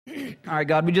All right,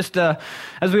 God, we just,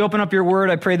 as we open up your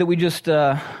word, I pray that we just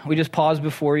pause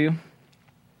before you,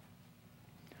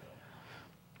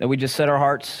 that we just set our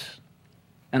hearts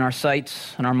and our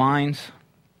sights and our minds,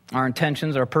 our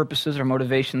intentions, our purposes, our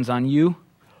motivations on you.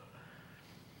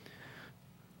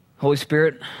 Holy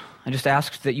Spirit, I just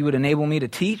ask that you would enable me to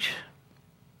teach.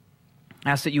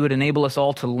 Ask that you would enable us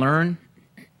all to learn.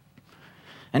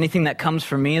 Anything that comes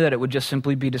from me, that it would just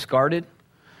simply be discarded.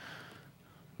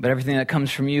 But everything that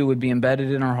comes from you would be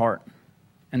embedded in our heart,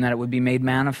 and that it would be made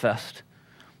manifest,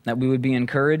 that we would be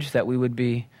encouraged, that we would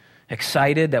be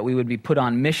excited, that we would be put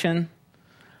on mission,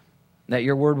 that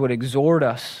your word would exhort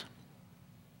us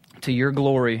to your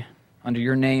glory, under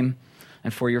your name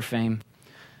and for your fame,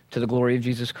 to the glory of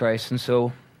Jesus Christ. And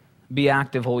so be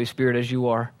active, Holy Spirit, as you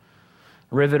are.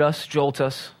 Rivet us, jolt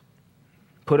us,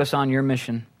 put us on your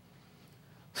mission,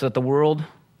 so that the world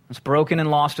that's broken and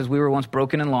lost as we were once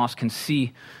broken and lost can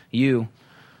see you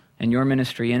and your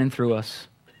ministry in and through us.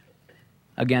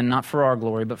 Again, not for our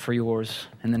glory, but for yours.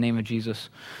 In the name of Jesus,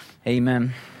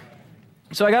 amen.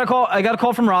 So I got a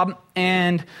call from Rob,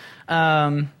 and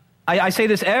I say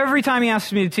this every time he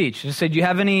asks me to teach. He said, "Do you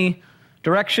have any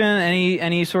direction,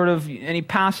 any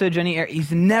passage,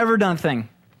 He's never done a thing.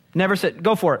 Never said,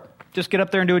 "Go for it. Just get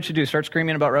up there and do what you do. Start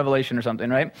screaming about Revelation or something,"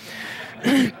 right?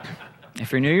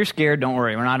 If you're new, you're scared, don't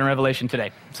worry. We're not in Revelation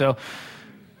today. So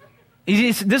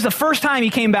this is the first time he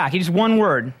came back. He just one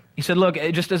word. He said, "Look,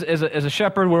 just as a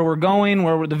shepherd, where we're going,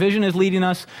 where the vision is leading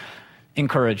us,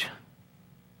 encourage."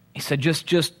 He said,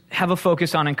 just have a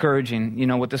focus on encouraging,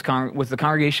 with the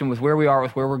congregation, with where we are,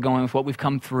 with where we're going, with what we've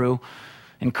come through.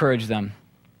 Encourage them.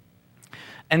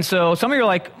 And so some of you are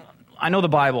like, "I know the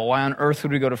Bible. Why on earth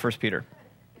would we go to 1 Peter?"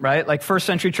 Right? Like first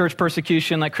century church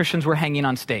persecution, like Christians were hanging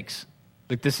on stakes.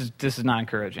 Like this is not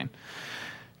encouraging.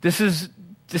 This is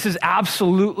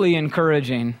absolutely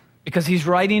encouraging, because he's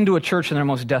writing to a church in their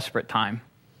most desperate time.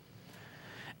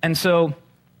 And so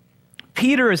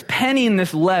Peter is penning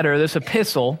this letter, this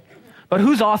epistle, but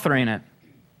who's authoring it?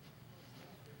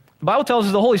 The Bible tells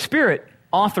us the Holy Spirit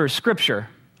authors Scripture.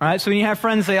 All right? So when you have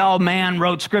friends say, "Oh, man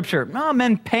wrote Scripture." No,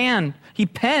 he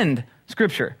penned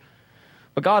Scripture.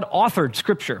 But God authored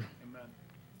Scripture. Amen.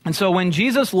 And so when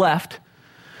Jesus left,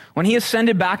 when he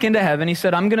ascended back into heaven, he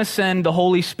said, "I'm going to send the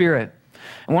Holy Spirit."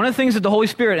 And one of the things that the Holy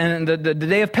Spirit, and the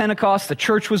day of Pentecost, the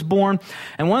church was born,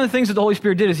 and one of the things that the Holy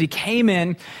Spirit did is he came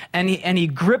in and he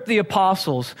gripped the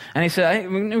apostles, and he said, "Hey,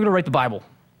 we're going to write the Bible."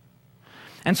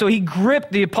 And so he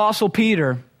gripped the apostle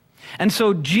Peter. And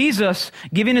so Jesus,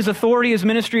 giving his authority, his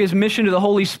ministry, his mission to the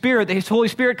Holy Spirit, his Holy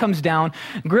Spirit comes down,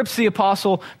 grips the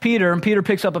apostle Peter, and Peter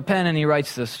picks up a pen and he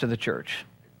writes this to the church.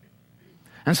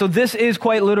 And so this is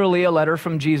quite literally a letter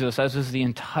from Jesus, as is the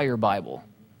entire Bible.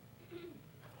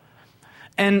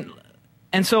 And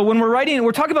so when we're writing,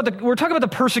 we're talking about the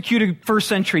persecuted first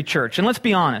century church. And let's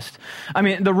be honest. I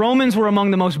mean, the Romans were among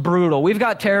the most brutal. We've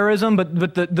got terrorism,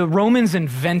 but the Romans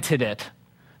invented it.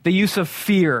 The use of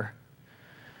fear.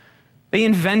 They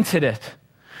invented it.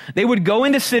 They would go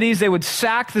into cities, they would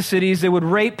sack the cities, they would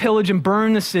rape, pillage, and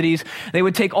burn the cities. They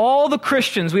would take all the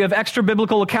Christians, we have extra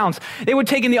biblical accounts, they would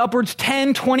take in the upwards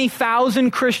 10, 20,000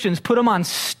 Christians, put them on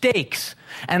stakes,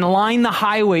 and line the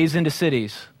highways into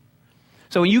cities.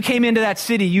 So when you came into that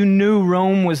city, you knew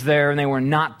Rome was there and they were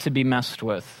not to be messed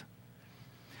with.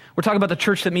 We're talking about the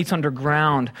church that meets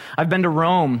underground. I've been to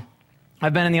Rome.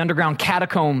 I've been in the underground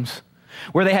catacombs,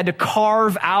 where they had to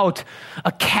carve out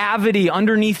a cavity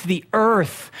underneath the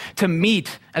earth to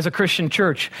meet as a Christian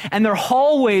church. And their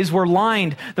hallways were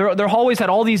lined. Their hallways had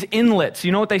all these inlets.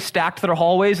 You know what they stacked their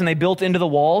hallways and they built into the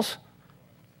walls?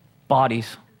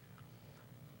 Bodies.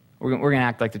 We're going to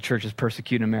act like the church is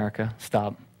persecuting America.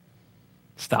 Stop.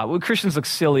 Well, Christians look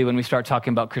silly when we start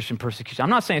talking about Christian persecution. I'm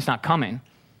not saying it's not coming.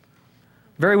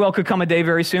 Very well could come a day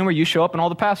very soon where you show up and all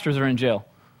the pastors are in jail.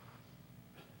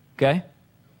 Okay?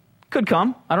 Could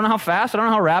come. I don't know how fast. I don't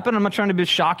know how rapid. I'm not trying to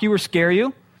shock you or scare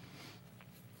you.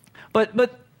 But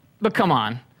come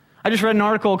on. I just read an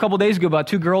article a couple days ago about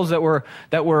two girls that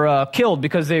were killed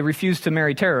because they refused to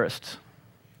marry terrorists.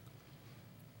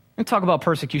 And talk about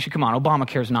persecution. Come on,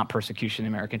 Obamacare is not persecution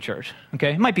in the American church.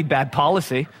 Okay, it might be bad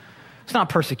policy. It's not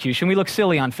persecution. We look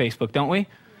silly on Facebook, don't we?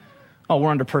 Oh, we're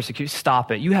under persecution.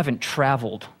 Stop it. You haven't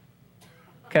traveled.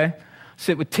 Okay,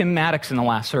 sit with Tim Maddox in the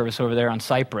last service over there on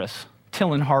Cyprus.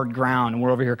 Tilling hard ground, and we're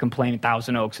over here complaining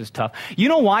Thousand Oaks is tough. You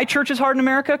know why church is hard in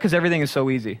America? Because everything is so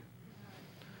easy.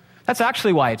 That's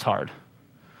actually why it's hard.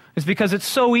 It's because it's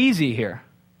so easy here.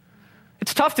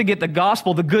 It's tough to get the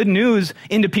gospel, the good news,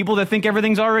 into people that think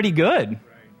everything's already good. Right.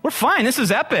 We're fine. This is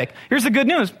epic. Here's the good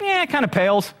news. It kind of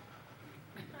pales.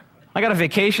 I got a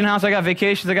vacation house, I got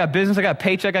vacations, I got business, I got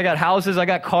paycheck, I got houses, I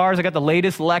got cars, I got the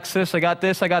latest Lexus, I got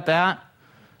this, I got that,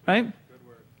 right? Good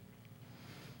word.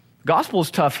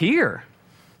 Gospel's tough here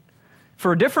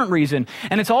for a different reason.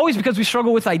 And it's always because we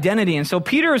struggle with identity. And so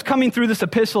Peter is coming through this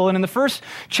epistle, and in the first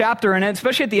chapter, and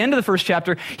especially at the end of the first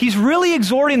chapter, he's really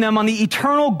exhorting them on the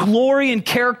eternal glory and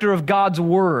character of God's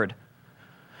word.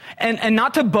 And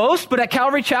not to boast, but at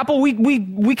Calvary Chapel,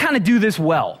 we kind of do this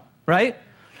well, right?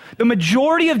 The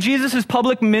majority of Jesus'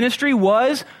 public ministry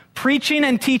was preaching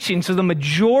and teaching. So the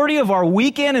majority of our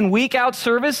week in and week out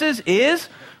services is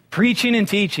preaching and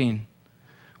teaching.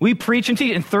 We preach and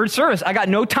teach. In third service, I got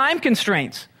no time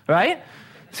constraints, right?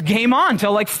 It's game on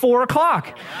till like 4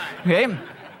 o'clock, okay?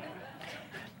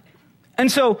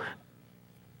 And so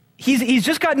he's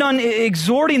just got done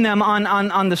exhorting them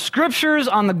on the scriptures,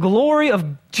 on the glory of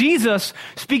Jesus,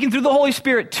 speaking through the Holy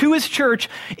Spirit to his church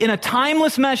in a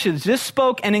timeless message. This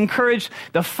spoke and encouraged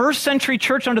the first century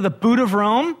church under the boot of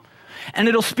Rome, and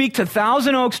it'll speak to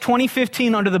Thousand Oaks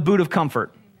 2015 under the boot of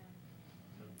comfort.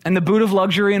 And the boot of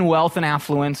luxury and wealth and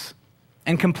affluence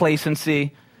and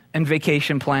complacency and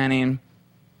vacation planning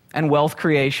and wealth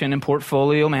creation and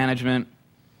portfolio management.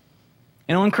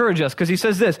 And he'll encourage us because he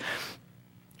says this.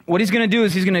 What he's going to do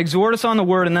is he's going to exhort us on the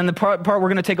word, and then the part we're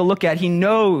going to take a look at, he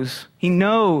knows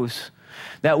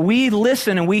that we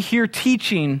listen and we hear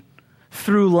teaching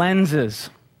through lenses.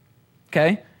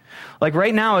 Okay? Like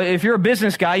right now, if you're a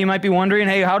business guy, you might be wondering,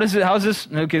 hey, how's this,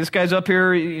 okay, this guy's up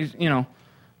here,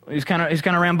 he's kind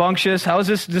of rambunctious. How is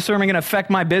this sermon going to affect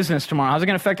my business tomorrow? How's it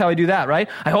going to affect how I do that, right?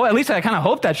 At least I kind of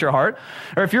hope that's your heart.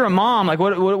 Or if you're a mom, like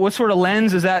what sort of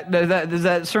lens is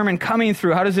that sermon coming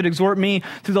through? How does it exhort me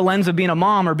through the lens of being a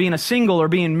mom or being a single or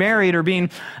being married or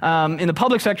being in the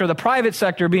public sector or the private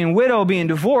sector, being widow, being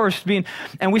divorced,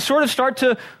 and we sort of start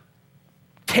to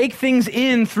take things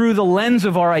in through the lens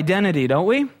of our identity, don't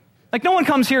we? Like no one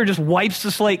comes here and just wipes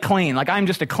the slate clean. Like I'm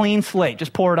just a clean slate.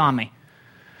 Just pour it on me.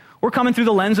 We're coming through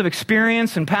the lens of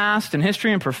experience and past and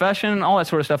history and profession and all that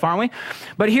sort of stuff, aren't we?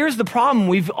 But here's the problem.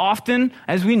 We've often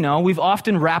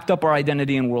wrapped up our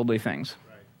identity in worldly things.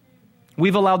 Right.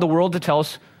 We've allowed the world to tell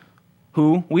us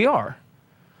who we are.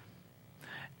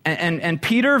 And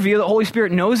Peter, via the Holy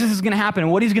Spirit, knows this is going to happen.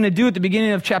 And what he's going to do at the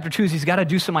beginning of chapter 2 is he's got to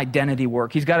do some identity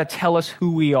work. He's got to tell us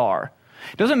who we are.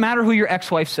 It doesn't matter who your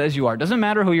ex-wife says you are. It doesn't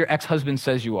matter who your ex-husband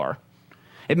says you are.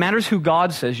 It matters who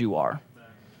God says you are.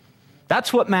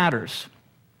 That's what matters.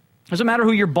 It doesn't matter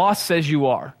who your boss says you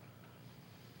are.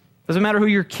 It doesn't matter who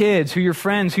your kids, who your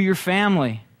friends, who your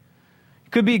family.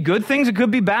 It could be good things, it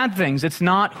could be bad things. It's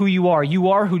not who you are. You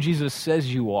are who Jesus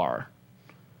says you are.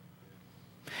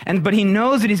 But he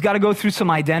knows that he's got to go through some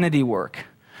identity work.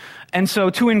 And so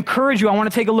to encourage you, I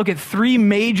want to take a look at 3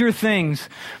 major things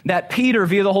that Peter,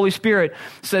 via the Holy Spirit,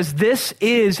 says this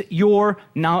is your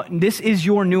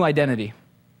new identity.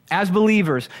 As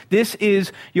believers, this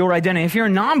is your identity. If you're a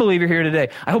non-believer here today,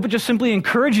 I hope it just simply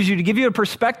encourages you to give you a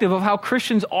perspective of how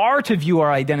Christians are to view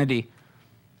our identity.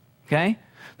 Okay?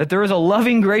 That there is a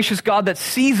loving, gracious God that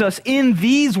sees us in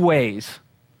these ways.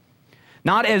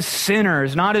 Not as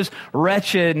sinners, not as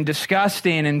wretched and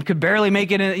disgusting and could barely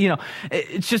make it,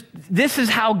 It's just, this is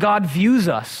how God views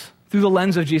us through the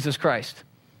lens of Jesus Christ.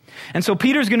 And so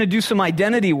Peter's going to do some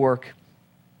identity work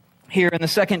here in the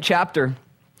 2nd chapter.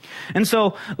 And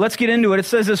so let's get into it. It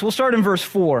says this. We'll start in verse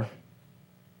 4.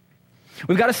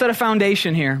 We've got to set a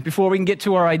foundation here before we can get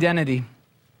to our identity.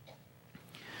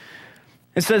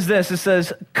 It says this. It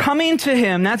says, coming to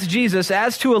him, that's Jesus,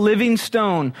 as to a living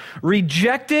stone,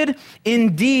 rejected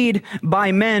indeed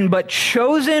by men, but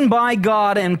chosen by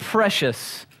God and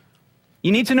precious.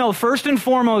 You need to know, first and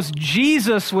foremost,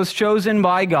 Jesus was chosen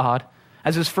by God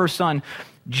as his first son.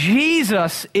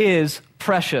 Jesus is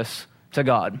precious to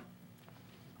God.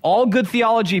 All good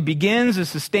theology begins, is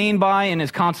sustained by, and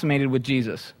is consummated with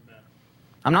Jesus.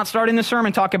 I'm not starting the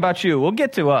sermon talking about you. We'll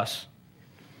get to us.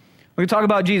 We're going to talk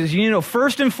about Jesus. You need to know,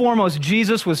 first and foremost,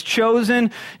 Jesus was chosen.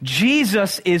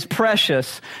 Jesus is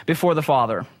precious before the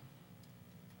Father.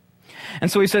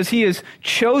 And so he says he is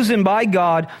chosen by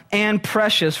God and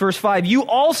precious. Verse 5, you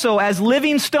also as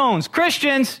living stones,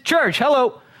 Christians, church,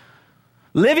 hello.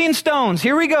 Living stones,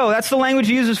 here we go. That's the language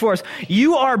he uses for us.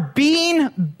 You are being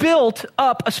built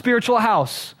up a spiritual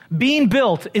house. Being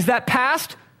built, is that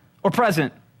past or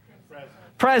present?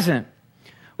 Present.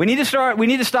 We need to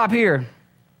stop here.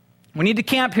 We need to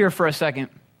camp here for a second.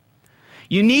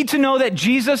 You need to know that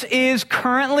Jesus is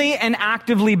currently and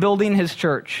actively building his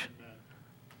church.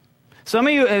 Some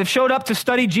of you have showed up to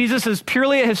study Jesus as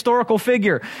purely a historical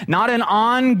figure, not an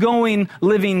ongoing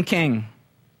living king.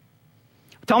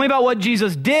 Tell me about what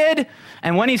Jesus did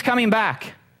and when he's coming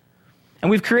back. And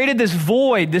we've created this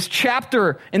void, this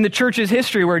chapter in the church's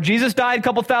history where Jesus died a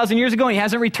couple thousand years ago and he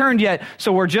hasn't returned yet.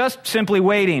 So we're just simply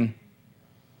waiting.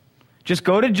 Just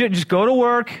go to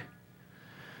work,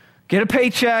 get a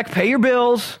paycheck, pay your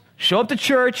bills, show up to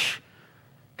church,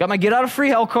 got my get out of free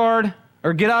hell card,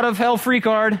 or get out of hell free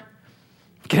card.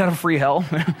 Get out of free hell.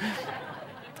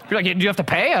 You're like, do you have to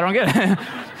pay? I don't get it.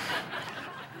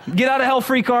 Get out of hell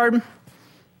free card.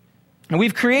 And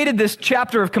we've created this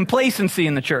chapter of complacency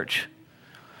in the church.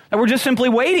 That we're just simply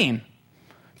waiting.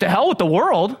 To hell with the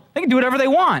world. They can do whatever they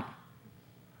want.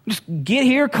 Just get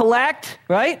here, collect,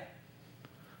 right?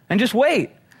 And just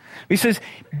wait. He says,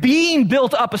 being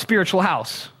built up a spiritual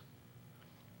house.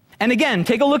 And again,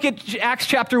 take a look at Acts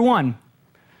chapter 1.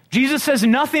 Jesus says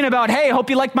nothing about, hey, I hope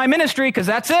you liked my ministry, because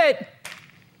that's it.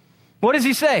 What does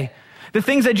he say? The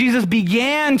things that Jesus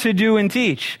began to do and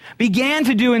teach, began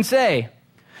to do and say.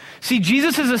 See,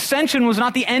 Jesus' ascension was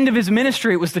not the end of his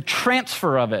ministry, it was the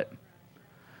transfer of it.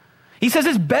 He says,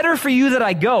 it's better for you that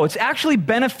I go. It's actually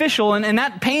beneficial, and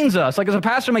that pains us. Like as a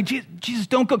pastor, I'm like, Jesus,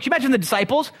 don't go. Can you imagine the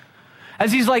disciples?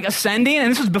 As he's like ascending,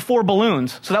 and this was before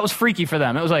balloons, so that was freaky for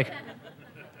them. It was like,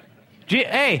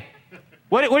 hey,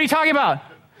 what are you talking about?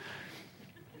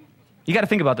 You got to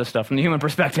think about this stuff from the human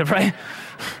perspective, right?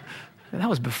 That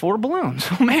was before balloons.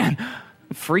 Oh man,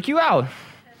 it'd freak you out.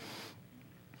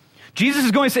 Jesus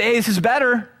is going to say, hey, this is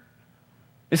better.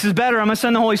 This is better. I'm going to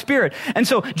send the Holy Spirit. And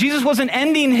so Jesus wasn't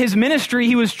ending his ministry.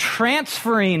 He was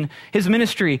transferring his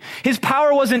ministry. His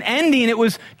power wasn't ending. It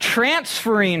was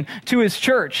transferring to his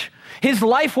church. His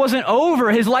life wasn't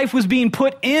over. His life was being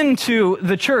put into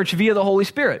the church via the Holy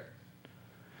Spirit.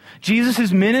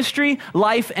 Jesus' ministry,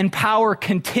 life, and power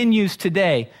continues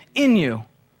today in you.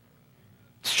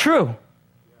 It's true.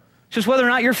 It's just whether or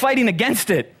not you're fighting against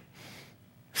it.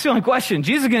 It's the only question.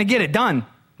 Jesus is going to get it done,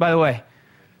 by the way.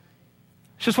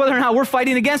 It's just whether or not we're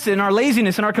fighting against it in our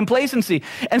laziness and our complacency.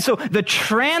 And so the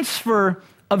transfer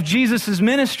of Jesus'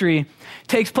 ministry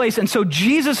takes place. And so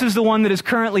Jesus is the one that is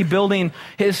currently building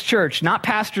his church. Not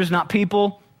pastors, not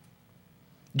people.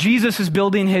 Jesus is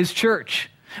building his church.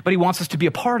 But he wants us to be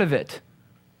a part of it.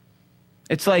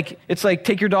 It's like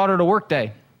take your daughter to work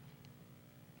day.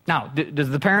 Now, does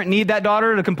the parent need that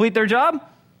daughter to complete their job?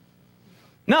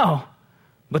 No.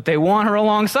 But they want her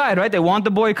alongside, right? They want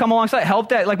the boy to come alongside, help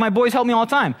that. Like my boys help me all the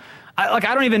time. I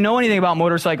don't even know anything about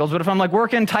motorcycles, but if I'm like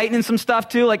working, tightening some stuff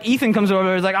too, like Ethan comes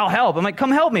over, he's like, I'll help. I'm like,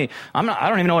 come help me. I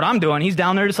don't even know what I'm doing. He's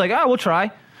down there just like, we'll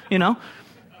try, you know.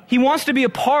 He wants to be a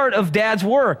part of dad's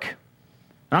work.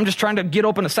 And I'm just trying to get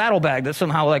open a saddlebag that's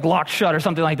somehow like locked shut or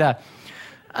something like that.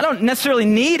 I don't necessarily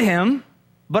need him,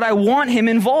 but I want him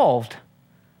involved.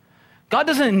 God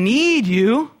doesn't need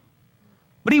you,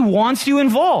 but he wants you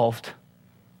involved.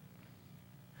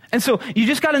 And so you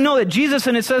just got to know that Jesus,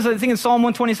 and it says, I think in Psalm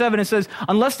 127, it says,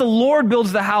 unless the Lord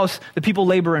builds the house, the people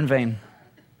labor in vain.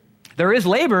 There is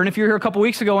labor, and if you were here a couple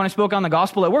weeks ago when I spoke on the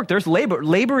gospel at work, there's labor.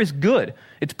 Labor is good.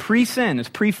 It's pre-sin. It's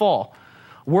pre-fall.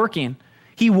 Working.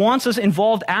 He wants us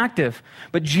involved, active.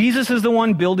 But Jesus is the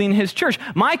one building his church.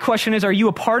 My question is, are you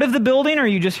a part of the building, or are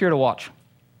you just here to watch?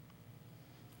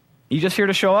 You just here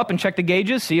to show up and check the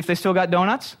gauges, see if they still got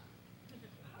donuts?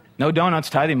 No donuts,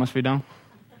 tithing must be down.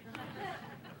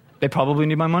 They probably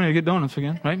need my money to get donuts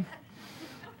again, right?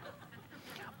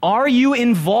 Are you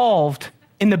involved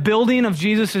in the building of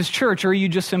Jesus' church, or are you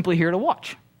just simply here to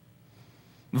watch?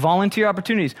 Volunteer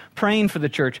opportunities, praying for the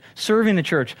church, serving the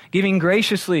church, giving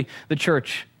graciously the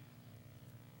church.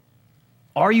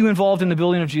 Are you involved in the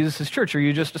building of Jesus' church, or are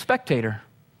you just a spectator?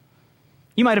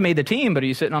 You might have made the team, but are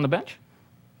you sitting on the bench?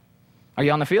 Are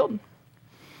you on the field?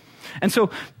 And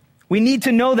so we need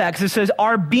to know that because it says,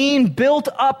 are being built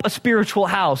up a spiritual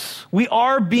house. We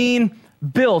are being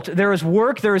built. There is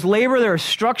work, there is labor, there is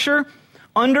structure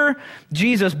under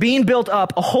Jesus, being built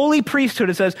up, a holy priesthood,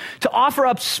 it says, to offer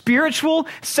up spiritual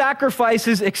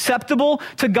sacrifices acceptable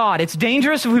to God. It's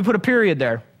dangerous if we put a period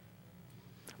there.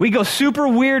 We go super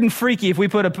weird and freaky if we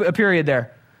put a period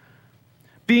there.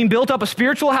 Being built up a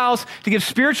spiritual house to give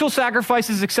spiritual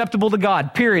sacrifices acceptable to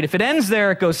God, period. If it ends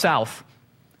there, it goes south.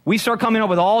 We start coming up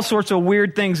with all sorts of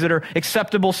weird things that are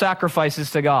acceptable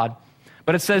sacrifices to God.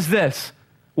 But it says this,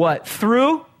 what?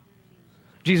 Through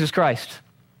Jesus Christ.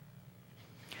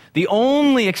 The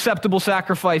only acceptable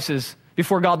sacrifices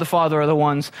before God the Father are the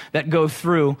ones that go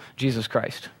through Jesus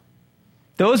Christ.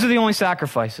 Those are the only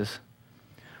sacrifices.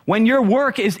 When your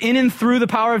work is in and through the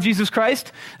power of Jesus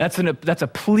Christ, that's a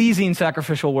pleasing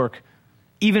sacrificial work.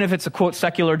 Even if it's a, quote,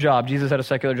 secular job. Jesus had a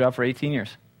secular job for 18 years.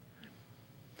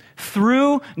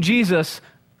 Through Jesus,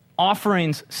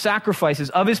 offerings, sacrifices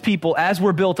of his people as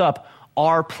we're built up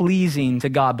are pleasing to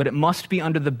God, but it must be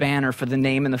under the banner for the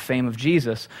name and the fame of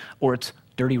Jesus, or it's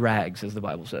dirty rags, as the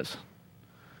Bible says.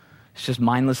 It's just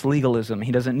mindless legalism.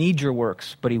 He doesn't need your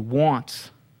works, but he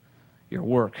wants your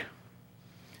work.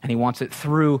 And he wants it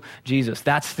through Jesus.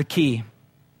 That's the key.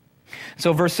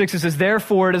 So verse 6, it says,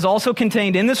 therefore it is also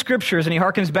contained in the scriptures, and he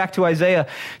harkens back to Isaiah.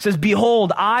 It says,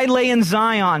 behold, I lay in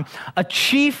Zion a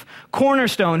chief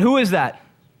cornerstone. Who is that?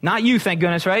 Not you, thank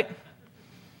goodness, right?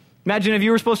 Imagine if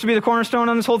you were supposed to be the cornerstone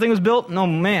and this whole thing was built. No,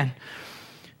 man.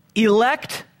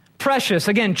 Elect, precious.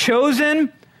 Again,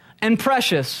 chosen and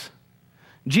precious.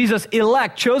 Jesus,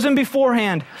 elect, chosen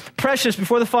beforehand, precious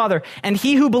before the Father. And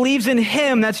he who believes in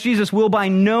him, that's Jesus, will by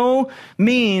no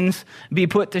means be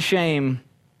put to shame.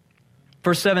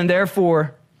 Verse 7,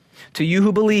 therefore, to you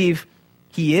who believe,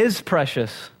 he is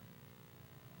precious.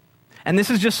 And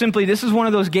this is just simply, this is one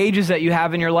of those gauges that you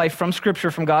have in your life from Scripture,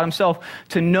 from God himself,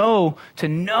 to know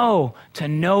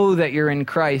that you're in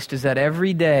Christ, is that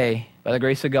every day, by the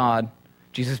grace of God,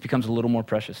 Jesus becomes a little more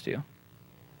precious to you.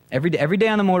 Every day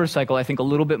on the motorcycle, I think a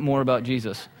little bit more about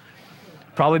Jesus.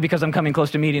 Probably because I'm coming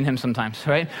close to meeting him sometimes,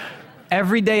 right?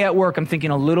 Every day at work, I'm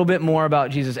thinking a little bit more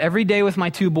about Jesus. Every day with my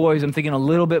two boys, I'm thinking a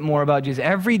little bit more about Jesus.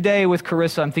 Every day with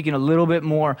Carissa, I'm thinking a little bit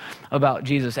more about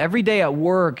Jesus. Every day at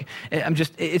work,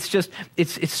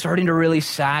 it's starting to really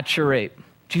saturate.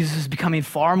 Jesus is becoming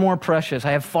far more precious.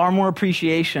 I have far more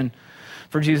appreciation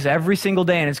for Jesus every single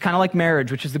day. And it's kind of like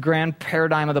marriage, which is the grand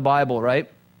paradigm of the Bible,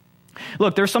 right?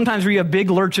 Look, there's sometimes where you have big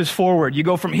lurches forward. You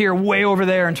go from here way over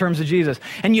there in terms of Jesus.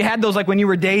 And you had those like when you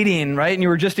were dating, right? And you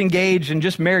were just engaged and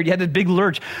just married. You had this big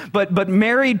lurch. But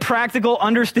married, practical,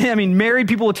 married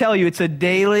people will tell you it's a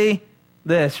daily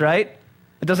this, right?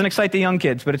 It doesn't excite the young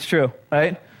kids, but it's true,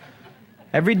 right?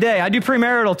 Every day. I do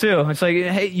premarital too. It's like,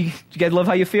 hey, you guys love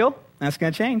how you feel? That's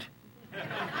going to change.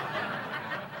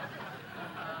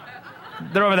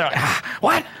 They're over there like,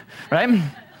 what? Right?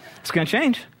 It's going to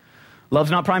change. Love's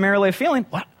not primarily a feeling.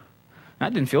 What?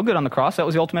 That didn't feel good on the cross. That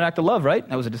was the ultimate act of love, right?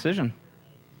 That was a decision.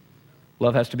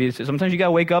 Love has to be, sometimes you got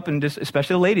to wake up and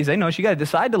especially the ladies, they know you got to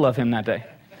decide to love him that day.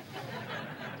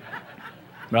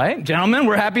 Right? Gentlemen,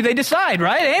 we're happy they decide,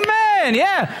 right? Amen.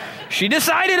 Yeah. She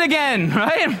decided again,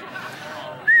 right?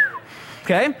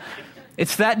 Okay?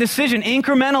 It's that decision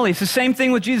incrementally. It's the same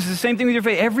thing with Jesus. It's the same thing with your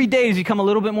faith. Every day has become a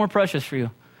little bit more precious for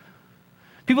you.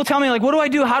 People tell me, like, what do I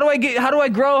do? How do I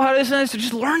grow? How does this?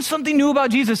 Just learn something new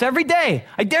about Jesus every day.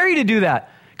 I dare you to do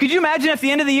that. Could you imagine if at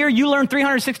the end of the year you learned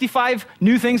 365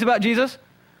 new things about Jesus?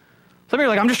 Some of you are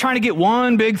like, I'm just trying to get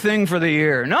one big thing for the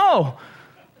year. No.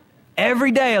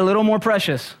 Every day a little more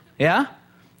precious. Yeah?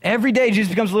 Every day Jesus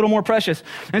becomes a little more precious.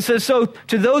 And it says, so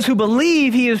to those who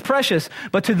believe he is precious,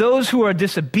 but to those who are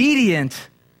disobedient,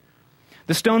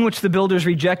 the stone which the builders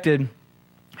rejected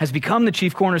has become the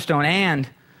chief cornerstone and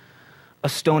a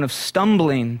stone of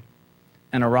stumbling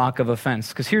and a rock of offense.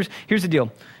 Because here's the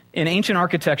deal. In ancient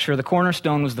architecture, the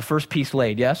cornerstone was the first piece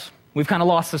laid, yes? We've kind of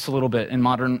lost this a little bit in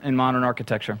modern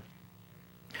architecture.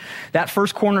 That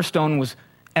first cornerstone was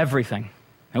everything.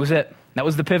 That was it. That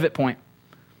was the pivot point.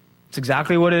 It's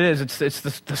exactly what it is. It's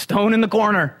the stone in the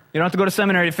corner. You don't have to go to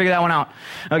seminary to figure that one out,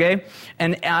 okay?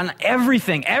 And on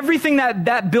everything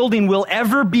that building will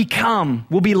ever become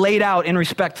will be laid out in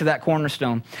respect to that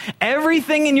cornerstone.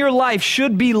 Everything in your life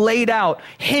should be laid out,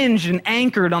 hinged and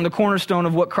anchored on the cornerstone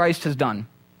of what Christ has done.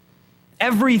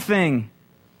 Everything.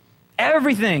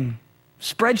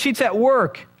 Spreadsheets at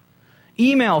work,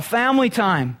 email, family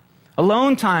time,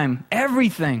 alone time,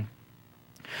 everything.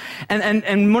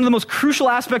 And one of the most crucial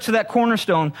aspects of that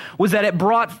cornerstone was that it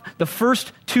brought the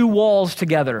first two walls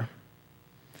together.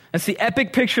 It's the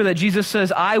epic picture that Jesus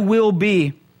says, I will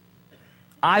be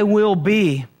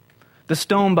the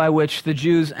stone by which the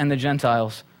Jews and the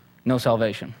Gentiles know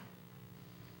salvation.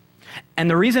 And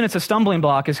the reason it's a stumbling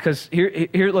block is because,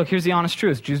 here's the honest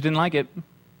truth. Jews didn't like it.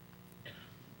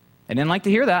 They didn't like to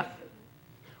hear that.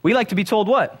 We like to be told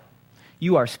what?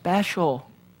 You are special.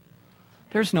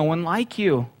 There's no one like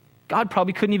you. God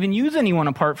probably couldn't even use anyone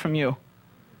apart from you.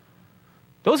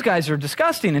 Those guys are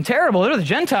disgusting and terrible. They're the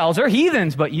Gentiles. They're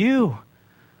heathens. But you're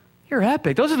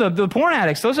epic. Those are the porn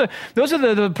addicts. Those are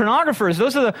the pornographers.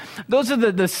 Those are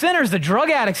the sinners, the drug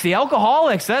addicts, the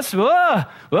alcoholics.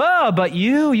 But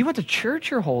you went to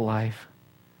church your whole life.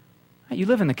 You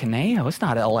live in the Caneo. It's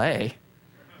not L.A.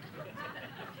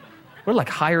 We're like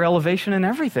higher elevation in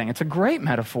everything. It's a great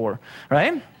metaphor,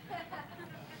 right?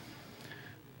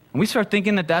 And we start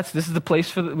thinking this is a place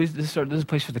for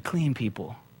the clean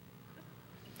people.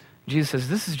 Jesus says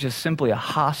this is just simply a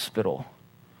hospital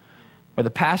where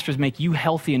the pastors make you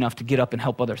healthy enough to get up and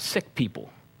help other sick people.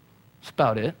 That's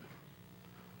about it.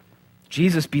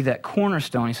 Jesus be that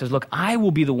cornerstone. He says, look, I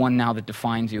will be the one now that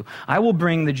defines you. I will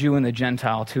bring the Jew and the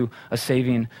Gentile to a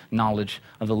saving knowledge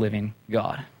of the living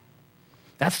God.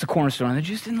 That's the cornerstone. And the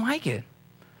Jews didn't like it.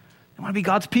 They want to be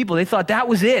God's people. They thought that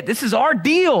was it. This is our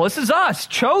deal. This is us,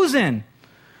 chosen.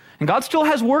 And God still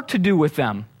has work to do with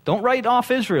them. Don't write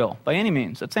off Israel by any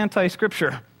means. That's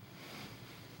anti-scripture.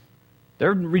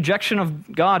 Their rejection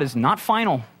of God is not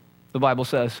final, the Bible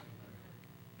says.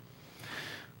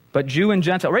 But Jew and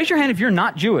Gentile. Raise your hand if you're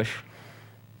not Jewish.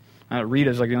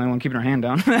 Rita's like the only one keeping her hand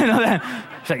down. I know that.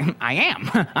 She's like, I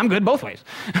am. I'm good both ways.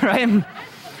 Right?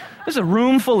 There's a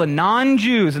room full of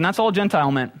non-Jews, and that's all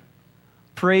Gentile meant.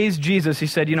 Praise Jesus. He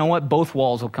said, you know what? Both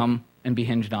walls will come and be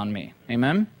hinged on me.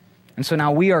 Amen? And so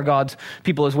now we are God's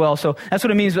people as well. So that's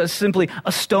what it means. It's simply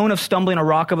a stone of stumbling, a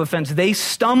rock of offense. They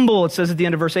stumble, it says at the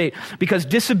end of verse 8, because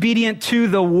disobedient to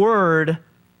the word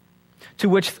to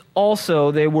which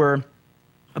also they were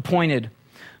appointed.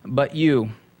 But you,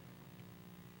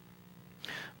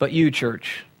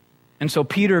 church. And so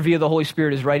Peter, via the Holy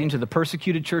Spirit, is writing to the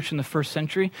persecuted church in the first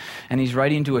century, and he's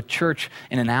writing to a church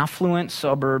in an affluent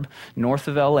suburb north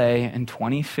of LA in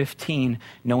 2015,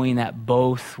 knowing that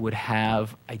both would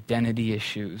have identity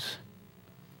issues.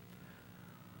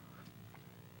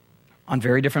 On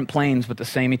very different planes, but the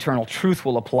same eternal truth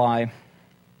will apply.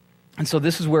 And so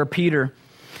this is where Peter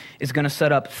is going to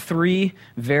set up three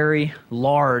very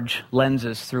large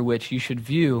lenses through which you should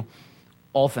view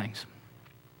all things.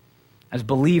 As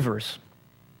believers,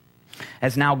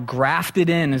 as now grafted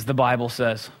in, as the Bible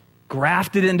says,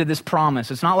 grafted into this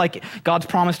promise. It's not like God's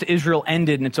promise to Israel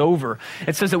ended and it's over.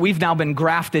 It says that we've now been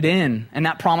grafted in, and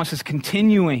that promise is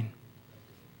continuing.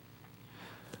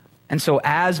 And so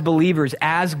as believers,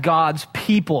 as God's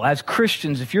people, as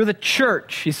Christians, if you're the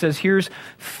church, he says, here's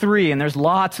three, and there's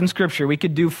lots in Scripture. We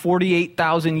could do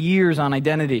 48,000 years on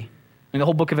identity. And the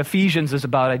whole book of Ephesians is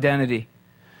about identity.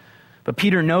 But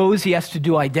Peter knows he has to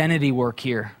do identity work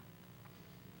here.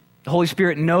 The Holy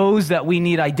Spirit knows that we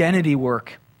need identity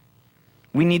work.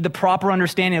 We need the proper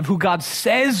understanding of who God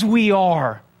says we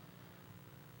are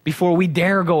before we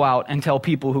dare go out and tell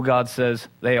people who God says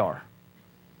they are.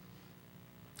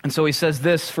 And so he says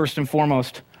this first and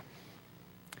foremost,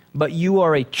 but you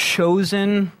are a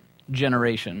chosen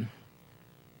generation.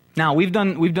 Now, we've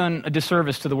done a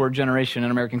disservice to the word generation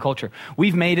in American culture.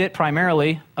 We've made it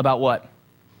primarily about what?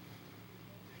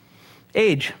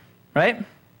 Age, right?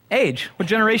 Age. What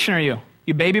generation are you?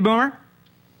 You baby boomer,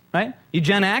 right? You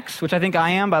Gen X, which I think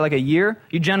I am by like a year.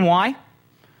 You Gen Y?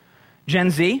 Gen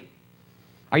Z?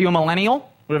 Are you a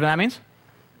millennial? Whatever that means,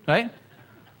 right?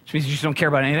 Which means you just don't care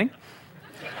about anything.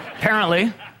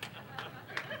 Apparently.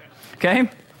 Okay?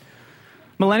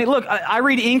 Millennial. Look, I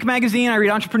read Inc. magazine, I read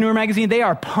Entrepreneur magazine. They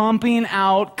are pumping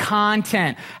out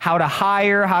content. How to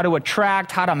hire, how to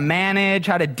attract, how to manage,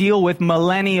 how to deal with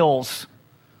millennials.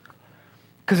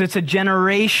 Because it's a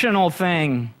generational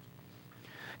thing.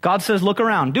 God says, look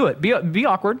around. Do it. Be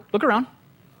awkward. Look around.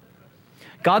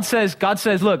 God says,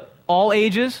 look, all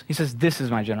ages. He says, this is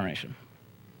my generation.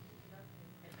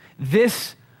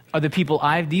 These are the people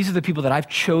that I've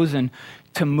chosen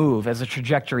to move as a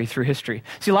trajectory through history.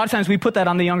 See, a lot of times we put that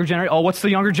on the younger generation. Oh, what's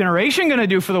the younger generation going to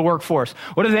do for the workforce?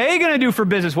 What are they going to do for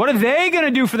business? What are they going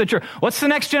to do for the church?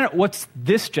 What's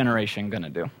this generation going to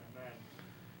do?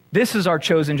 This is our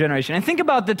chosen generation. And think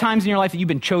about the times in your life that you've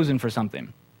been chosen for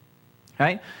something,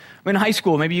 right? In high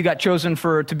school, maybe you got chosen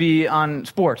to be on a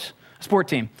sport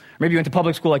team. Maybe you went to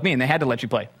public school like me and they had to let you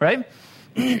play, right?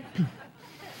 You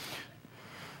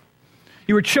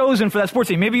were chosen for that sports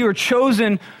team. Maybe you were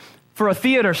chosen for a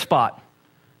theater spot.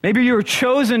 Maybe you were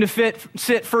chosen to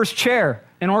sit first chair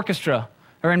in orchestra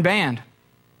or in band.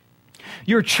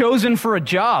 You were chosen for a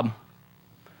job.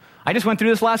 I just went through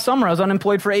this last summer. I was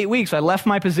unemployed for 8 weeks. I left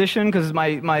my position because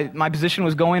my position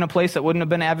was going a place that wouldn't have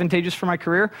been advantageous for my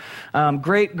career.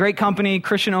 Great company,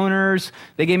 Christian owners.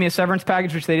 They gave me a severance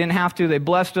package, which they didn't have to. They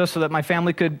blessed us so that my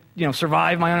family could,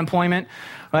 survive my unemployment,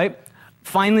 right?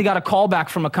 Finally got a call back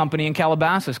from a company in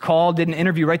Calabasas. Did an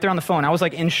interview right there on the phone. I was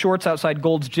like in shorts outside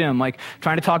Gold's Gym, like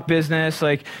trying to talk business,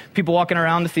 like people walking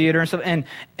around the theater and stuff.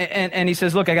 And he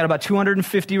says, look, I got about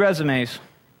 250 resumes.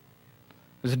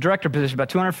 There's a director position, about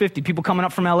 250 people coming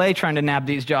up from LA trying to nab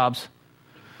these jobs.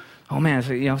 Oh man,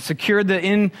 so, secured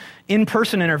the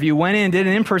in-person interview, went in, did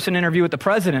an in-person interview with the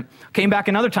president, came back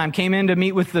another time, came in to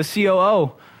meet with the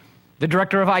COO, the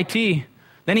director of IT.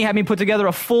 Then he had me put together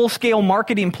a full-scale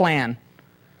marketing plan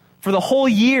for the whole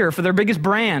year for their biggest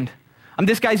brand.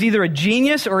 This guy's either a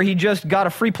genius or he just got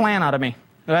a free plan out of me,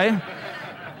 right?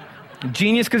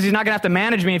 Genius because he's not going to have to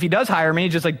manage me if he does hire me.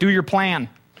 Just like, do your plan,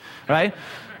 right?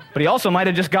 But he also might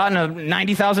have just gotten a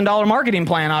 $90,000 marketing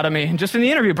plan out of me just in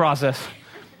the interview process.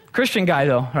 Christian guy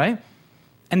though, right?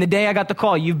 And the day I got the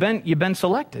call, you've been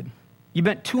selected. You've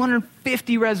been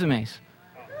 250 resumes.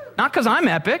 Not because I'm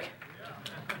epic,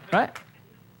 right?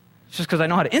 It's just because I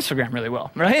know how to Instagram really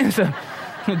well, right? So,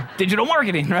 digital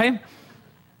marketing, right?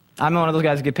 I'm one of those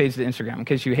guys that get paid to Instagram, in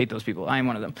case you hate those people. I am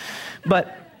one of them.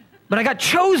 But I got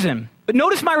chosen. But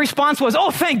notice my response was,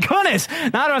 oh, thank goodness.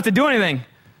 Now I don't have to do anything.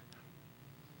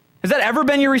 Has that ever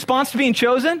been your response to being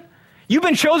chosen? You've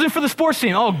been chosen for the sports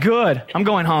team. Oh, good. I'm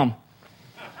going home.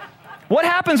 What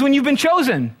happens when you've been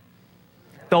chosen?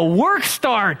 The work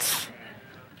starts,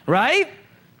 right?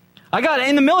 I got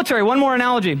in the military, one more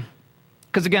analogy,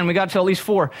 because again, we got to at least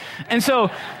 4. And so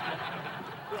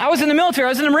I was in the military, I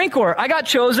was in the Marine Corps. I got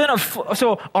chosen,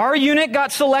 so our unit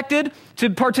got selected to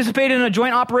participate in a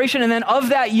joint operation, and then of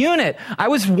that unit, I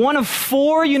was one of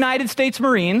 4 United States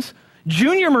Marines,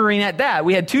 junior Marine at that.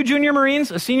 We had 2 junior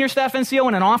Marines, a senior staff NCO,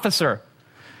 and an officer.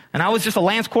 And I was just a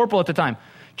Lance Corporal at the time.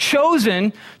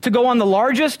 Chosen to go on the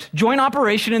largest joint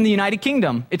operation in the United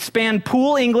Kingdom. It spanned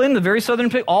Poole, England, the very southern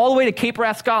tip, all the way to Cape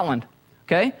Wrath, Scotland.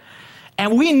 Okay?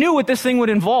 And we knew what this thing would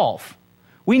involve.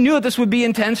 We knew that this would be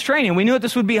intense training. We knew that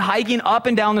this would be hiking up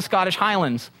and down the Scottish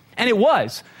Highlands. And it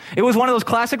was. It was one of those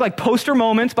classic like poster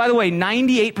moments. By the way,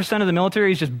 98% of the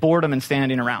military is just boredom and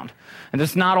standing around. And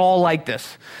it's not all like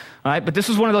this. All right, but this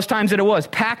was one of those times that it was.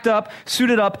 Packed up,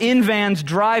 suited up, in vans,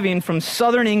 driving from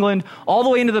southern England all the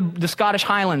way into the Scottish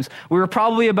Highlands. We were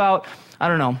probably about,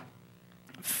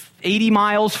 80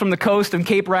 miles from the coast of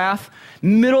Cape Wrath.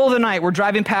 Middle of the night, we're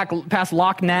driving past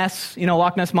Loch Ness,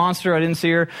 Loch Ness Monster, I didn't see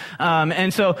her.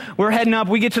 And so we're heading up,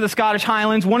 we get to the Scottish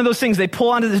Highlands. One of those things, they pull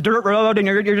onto this dirt road and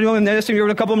you're doing this and you're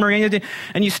with a couple of Marines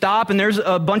and you stop and there's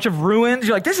a bunch of ruins.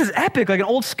 You're like, this is epic, like an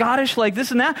old Scottish, like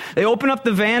this and that. They open up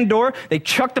the van door, they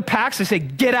chuck the packs, they say,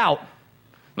 get out. I'm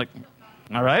like,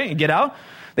 all right, you get out.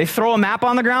 They throw a map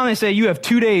on the ground, they say, you have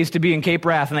 2 days to be in Cape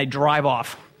Wrath, and they drive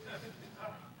off.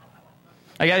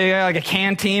 I got like a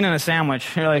canteen and a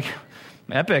sandwich. You're like,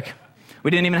 epic.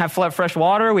 We didn't even have fresh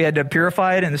water. We had to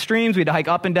purify it in the streams. We had to hike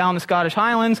up and down the Scottish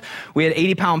Highlands. We had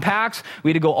 80-pound packs.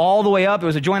 We had to go all the way up. It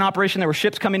was a joint operation. There were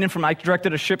ships coming in from, I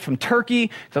directed a ship from Turkey,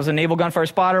 because I was a naval gunfire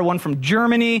spotter, one from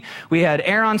Germany. We had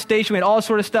air on station. We had all this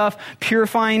sort of stuff,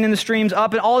 purifying in the streams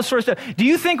up and all this sort of stuff. Do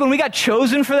you think when we got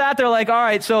chosen for that, they're like, all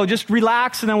right, so just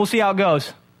relax and then we'll see how it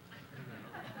goes?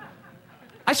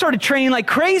 I started training like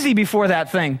crazy before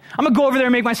that thing. I'm going to go over there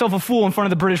and make myself a fool in front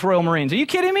of the British Royal Marines. Are you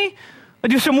kidding me? I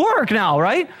do some work now,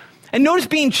 right? And notice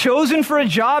being chosen for a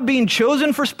job, being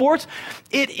chosen for sports,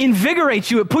 it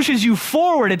invigorates you. It pushes you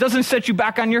forward. It doesn't set you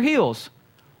back on your heels.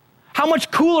 How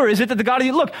much cooler is it that the God of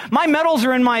you... Look, my medals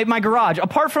are in my garage.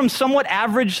 Apart from somewhat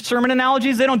average sermon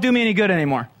analogies, they don't do me any good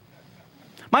anymore.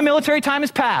 My military time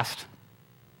is past.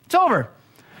 It's over.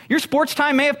 Your sports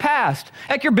time may have passed.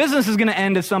 Heck, your business is going to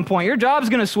end at some point. Your job's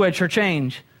going to switch or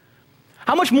change.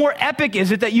 How much more epic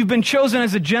is it that you've been chosen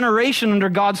as a generation under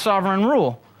God's sovereign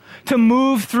rule to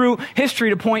move through history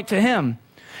to point to Him?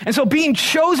 And so being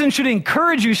chosen should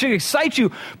encourage you, should excite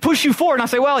you, push you forward.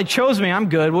 Not say, well, He chose me. I'm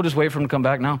good. We'll just wait for Him to come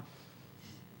back now.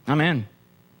 I'm in.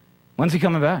 When's He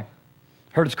coming back?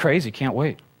 Heard it's crazy. Can't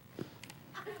wait.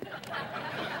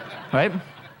 Right?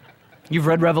 You've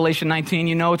read Revelation 19.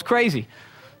 You know it's crazy.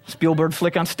 Spielberg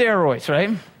flick on steroids, right?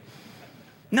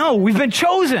 No, we've been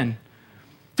chosen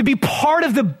to be part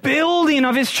of the building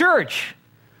of His church,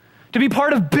 to be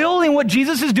part of building what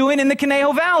Jesus is doing in the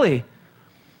Conejo Valley,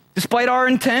 despite our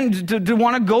intent to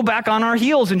want to go back on our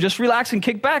heels and just relax and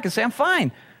kick back and say, I'm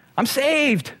fine. I'm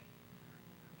saved.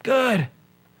 Good.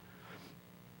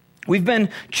 We've been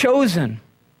chosen.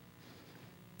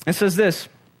 It says this,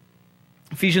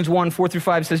 Ephesians 1,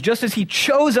 4-5 says, just as He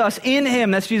chose us in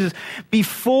Him, that's Jesus,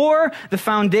 before the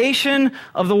foundation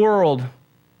of the world.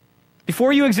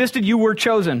 Before you existed, you were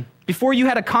chosen. Before you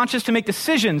had a conscience to make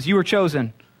decisions, you were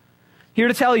chosen. Here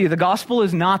to tell you, the gospel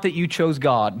is not that you chose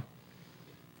God.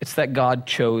 It's that God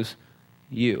chose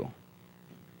you.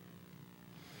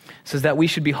 It says that we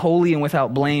should be holy and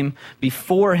without blame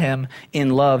before Him in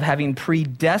love, having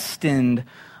predestined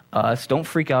us. Don't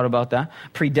freak out about that.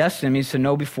 Predestined means to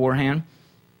know beforehand,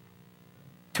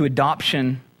 to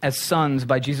adoption as sons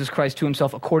by Jesus Christ to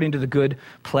Himself according to the good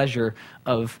pleasure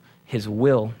of His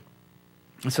will.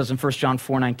 It says in 1 John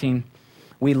 4:19,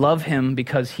 we love Him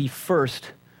because He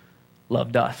first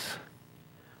loved us.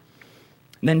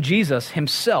 And then Jesus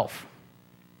Himself,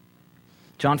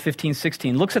 John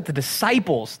 15:16, looks at the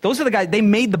disciples. Those are the guys, they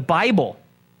made the Bible.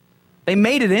 They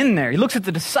made it in there. He looks at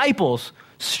the disciples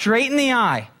straight in the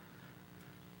eye.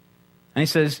 And He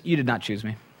says, you did not choose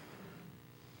me.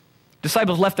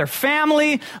 Disciples left their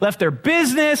family, left their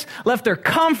business, left their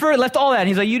comfort, left all that. And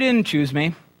he's like, you didn't choose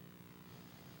me.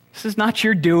 This is not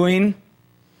your doing.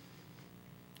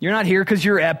 You're not here because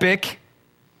you're epic.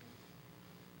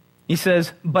 He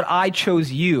says, but I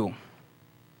chose you.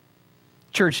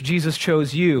 Church, Jesus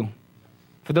chose you.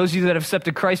 For those of you that have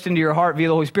accepted Christ into your heart via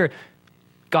the Holy Spirit,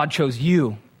 God chose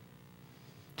you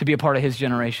to be a part of his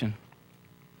generation.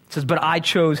 It says, but I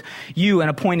chose you and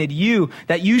appointed you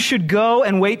that you should go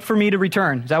and wait for me to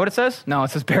return. Is that what it says? No,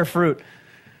 it says bear fruit.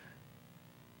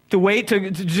 To wait,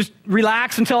 to just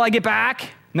relax until I get back?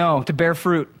 No, to bear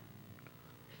fruit.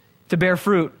 To bear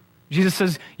fruit. Jesus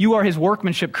says, you are his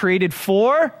workmanship created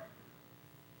for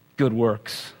good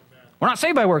works. We're not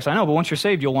saved by works, I know, but once you're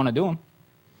saved, you'll want to do them.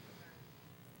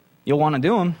 You'll want to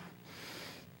do them.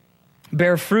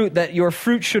 Bear fruit, that your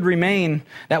fruit should remain,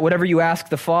 that whatever you ask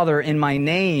the Father in my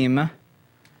name,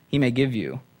 he may give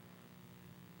you.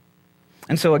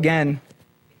 And so again,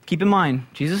 keep in mind,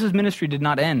 Jesus' ministry did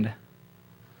not end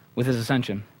with his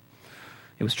ascension.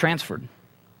 It was transferred.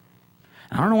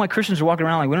 And I don't know why Christians are walking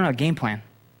around like we don't have a game plan.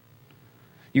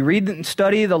 You read and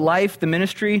study the life, the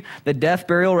ministry, the death,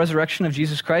 burial, resurrection of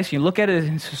Jesus Christ. You look at it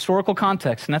in its historical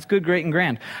context, and that's good, great, and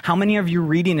grand. How many of you are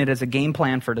reading it as a game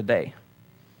plan for today?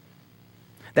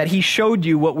 That he showed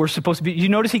you what we're supposed to be. You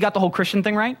notice he got the whole Christian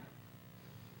thing right?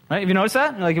 Right? Have you noticed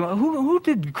that? Like, who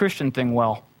did the Christian thing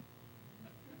well?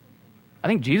 I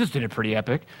think Jesus did it pretty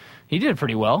epic. He did it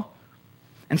pretty well.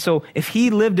 And so if he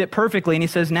lived it perfectly, and he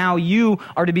says, now you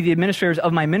are to be the administrators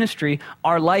of my ministry,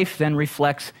 our life then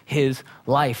reflects his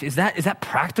life. Is that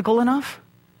practical enough?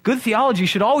 Good theology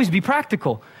should always be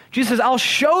practical. Jesus says, I'll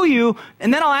show you,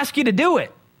 and then I'll ask you to do it.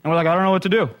 And we're like, I don't know what to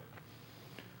do.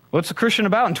 What's a Christian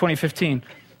about in 2015?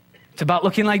 It's about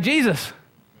looking like Jesus.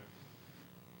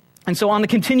 And so on the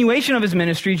continuation of his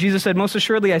ministry, Jesus said, most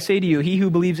assuredly I say to you, he who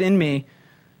believes in me,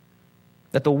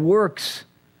 that the works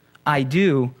I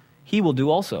do, he will do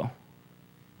also.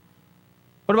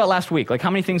 What about last week? Like, how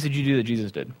many things did you do that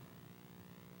Jesus did?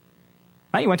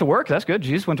 Right, you went to work. That's good.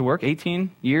 Jesus went to work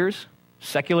 18 years,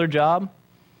 secular job.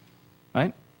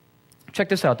 Right? Check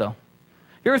this out, though.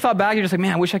 You ever thought back, you're just like,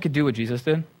 man, I wish I could do what Jesus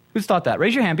did? Who's thought that?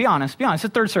 Raise your hand. Be honest. Be honest.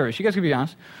 It's third service. You guys can be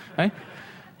honest. Right?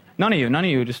 None of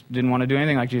you just didn't want to do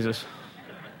anything like Jesus.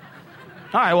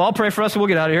 All right, well, I'll pray for us and we'll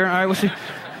get out of here. All right, we'll see.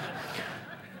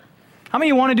 How many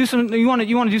of you want to do you want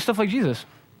to do stuff like Jesus?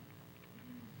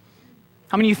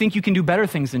 How many of you think you can do better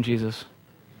things than Jesus?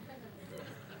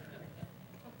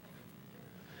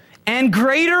 And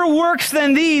greater works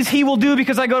than these he will do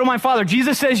because I go to my Father.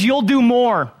 Jesus says you'll do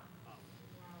more.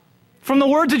 From the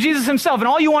words of Jesus himself. And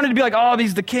all you wanted to be like, oh,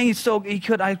 he's the king.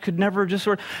 I could never just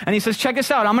sort of. And he says, check this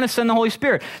out. I'm going to send the Holy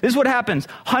Spirit. This is what happens.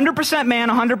 100% man,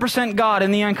 100% God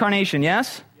in the incarnation.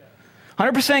 Yes?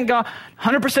 100% God,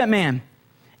 100% man.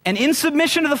 And in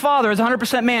submission to the Father as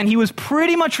 100% man, he was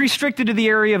pretty much restricted to the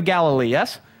area of Galilee.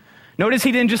 Yes? Notice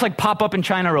he didn't just like pop up in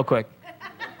China real quick.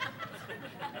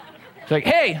 It's like,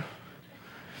 hey,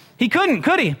 he couldn't,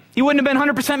 could he? He wouldn't have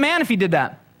been 100% man if he did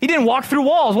that. He didn't walk through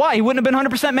walls. Why? He wouldn't have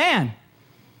been 100% man.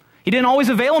 He didn't always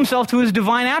avail himself to his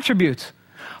divine attributes.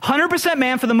 100%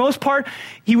 man, for the most part,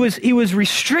 he was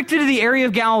restricted to the area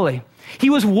of Galilee.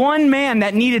 He was one man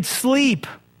that needed sleep.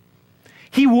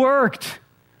 He worked.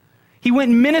 He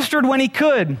went and ministered when he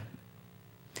could.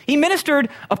 He ministered,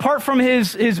 apart from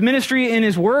his ministry and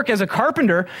his work as a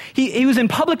carpenter, he was in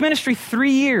public ministry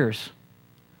 3 years.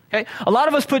 Okay? A lot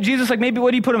of us put Jesus, like maybe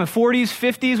what do you put him in, 40s,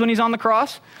 50s when he's on the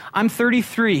cross? I'm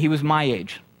 33. He was my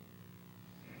age.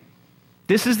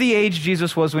 This is the age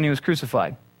Jesus was when he was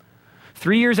crucified.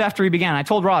 3 years after he began. I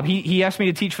told Rob, he asked me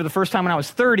to teach for the first time when I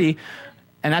was 30,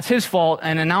 and that's his fault,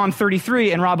 and then now I'm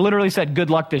 33, and Rob literally said, good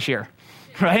luck this year.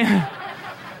 Right?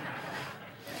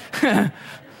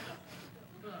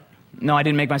 No, I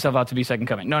didn't make myself out to be second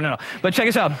coming. No. But check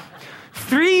this out.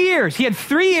 3 years. He had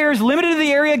 3 years limited to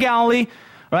the area of Galilee,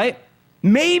 right?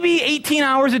 Maybe 18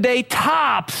 hours a day,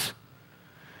 tops.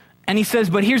 And he says,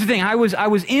 but here's the thing. I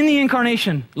was in the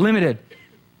incarnation, limited.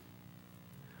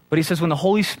 But he says, when the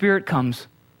Holy Spirit comes,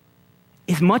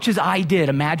 as much as I did,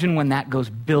 imagine when that goes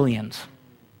billions.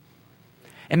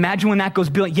 Imagine when that goes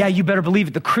billions. Yeah, you better believe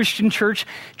it. The Christian church,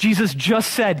 Jesus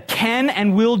just said, can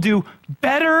and will do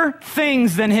better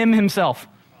things than him himself.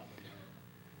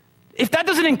 If that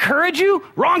doesn't encourage you,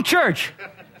 wrong church.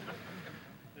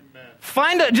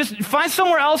 Find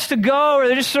somewhere else to go,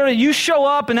 or just sort of you show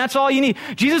up and that's all you need.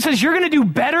 Jesus says, you're going to do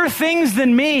better things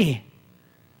than me.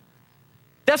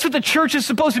 That's what the church is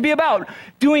supposed to be about.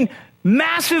 Doing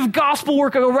massive gospel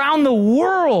work around the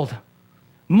world,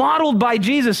 modeled by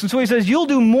Jesus. And so he says, you'll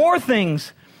do more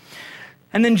things.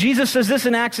 And then Jesus says this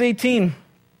in Acts 18.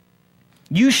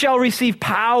 You shall receive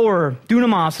power.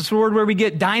 Dunamis, that's the word where we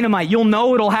get dynamite. You'll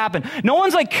know it'll happen. No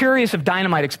one's like curious if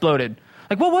dynamite exploded.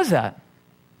 Like, what was that?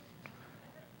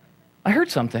 I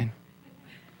heard something.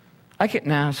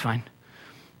 It's fine.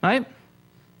 Right?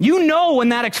 You know when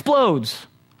that explodes.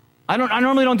 I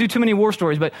normally don't do too many war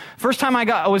stories, but first time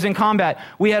I was in combat,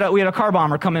 we had a car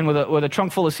bomber come in with a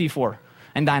trunk full of C4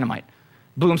 and dynamite.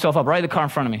 Blew himself up right in the car in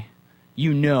front of me.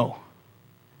 You know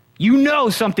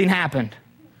something happened.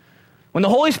 When the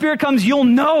Holy Spirit comes, you'll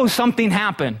know something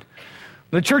happened.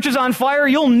 The church is on fire,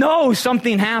 you'll know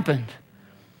something happened.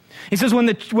 He says, when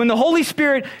the Holy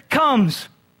Spirit comes,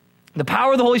 the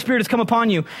power of the Holy Spirit has come upon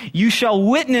you. You shall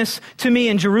witness to me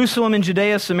in Jerusalem and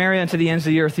Judea, Samaria, and to the ends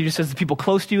of the earth. He just says the people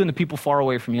close to you and the people far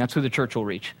away from you. That's who the church will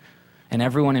reach. And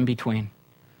everyone in between.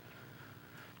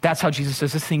 That's how Jesus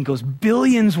says this thing goes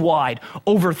billions wide,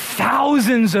 over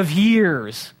thousands of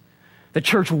years. The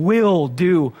church will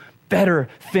do better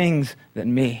things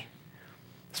than me.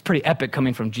 It's pretty epic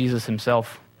coming from Jesus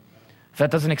himself. If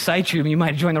that doesn't excite you, you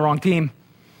might join the wrong team.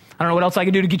 I don't know what else I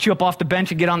can do to get you up off the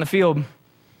bench and get on the field.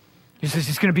 He says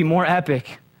it's going to be more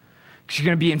epic because you're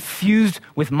going to be infused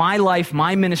with my life,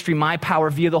 my ministry, my power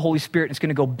via the Holy Spirit. It's going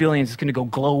to go billions. It's going to go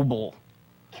global.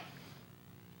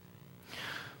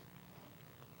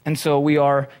 And so we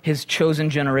are his chosen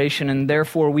generation, and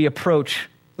therefore we approach,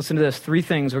 listen to this, 3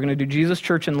 things. We're going to do Jesus,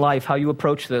 church, and life. How you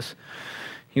approach this.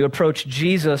 You approach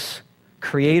Jesus,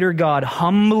 Creator God,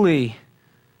 humbly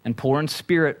and poor in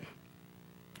spirit.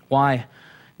 Why?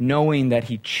 Knowing that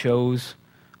he chose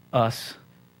us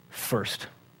first.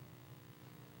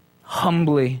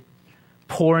 Humbly,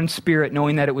 poor in spirit,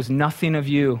 knowing that it was nothing of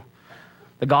you.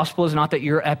 The gospel is not that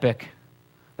you're epic.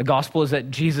 The gospel is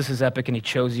that Jesus is epic and he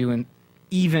chose you, and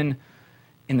even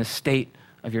in the state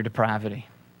of your depravity.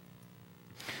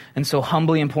 And so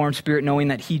humbly and poor in spirit, knowing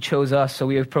that he chose us, so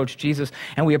we approach Jesus,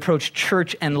 and we approach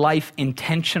church and life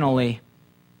intentionally.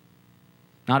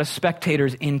 Not as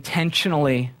spectators,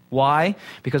 intentionally. Why?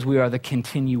 Because we are the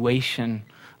continuation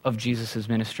of Jesus'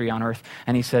 ministry on earth.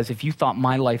 And he says, if you thought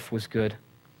my life was good,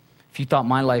 if you thought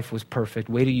my life was perfect,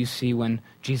 wait till you see when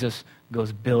Jesus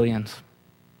goes billions.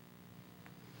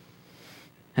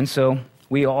 And so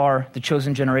we are the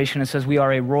chosen generation. It says we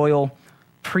are a royal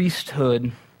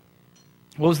priesthood.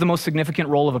 What was the most significant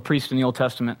role of a priest in the Old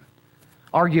Testament?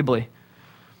 Arguably,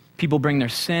 people bring their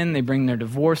sin, they bring their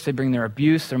divorce, they bring their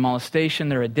abuse, their molestation,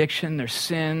 their addiction, their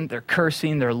sin, their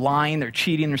cursing, their lying, their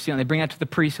cheating, their stealing. They bring that to the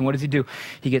priest, and what does he do?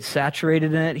 He gets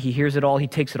saturated in it, he hears it all, he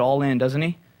takes it all in, doesn't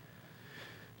he?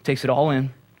 Takes it all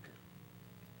in.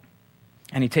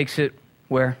 And he takes it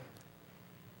where?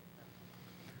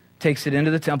 Takes it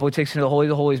into the temple, he takes it into the Holy of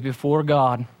the Holies before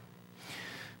God,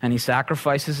 and he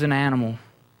sacrifices an animal,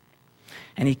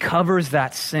 and he covers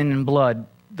that sin in blood.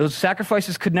 Those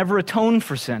sacrifices could never atone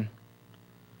for sin,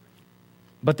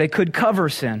 but they could cover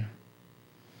sin.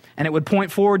 And it would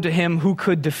point forward to him who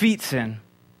could defeat sin.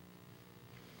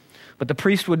 But the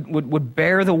priest would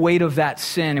bear the weight of that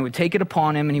sin. He would take it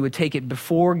upon him, and he would take it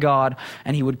before God,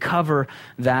 and he would cover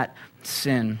that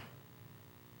sin.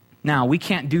 Now, we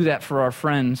can't do that for our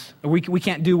friends. We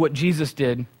can't do what Jesus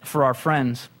did for our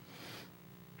friends.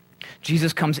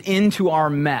 Jesus comes into our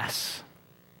mess.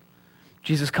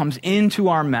 Jesus comes into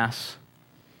our mess,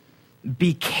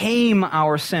 became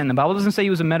our sin. The Bible doesn't say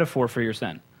he was a metaphor for your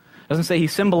sin. It doesn't say he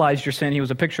symbolized your sin, he was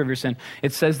a picture of your sin.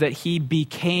 It says that he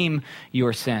became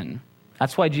your sin.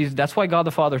 That's why God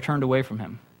the Father turned away from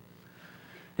him.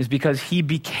 Is because he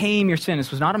became your sin.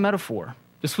 This was not a metaphor.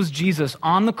 This was Jesus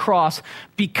on the cross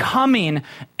becoming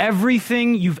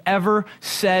everything you've ever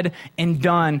said and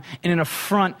done in an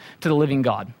affront to the living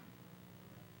God.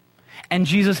 And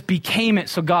Jesus became it,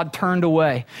 so God turned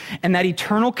away. And that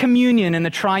eternal communion in the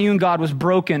triune God was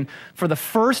broken for the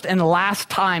first and last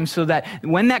time, so that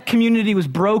when that community was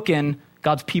broken,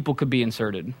 God's people could be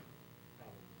inserted.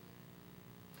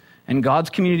 And God's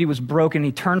community was broken.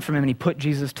 He turned from him and he put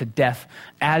Jesus to death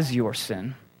as your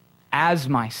sin, as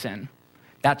my sin.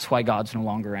 That's why God's no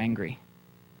longer angry.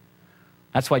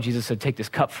 That's why Jesus said, take this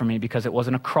cup from me, because it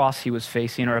wasn't a cross he was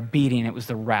facing or a beating. It was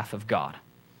the wrath of God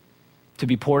to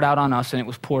be poured out on us, and it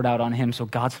was poured out on him. So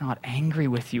God's not angry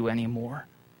with you anymore.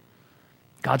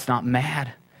 God's not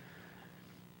mad.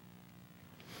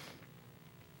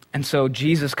 And so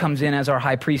Jesus comes in as our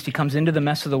high priest. He comes into the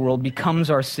mess of the world,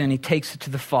 becomes our sin. He takes it to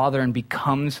the Father and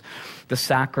becomes the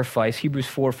sacrifice. Hebrews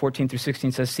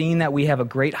 4:14-16 says, seeing that we have a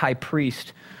great high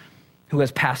priest who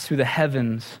has passed through the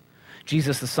heavens,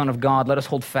 Jesus, the Son of God, let us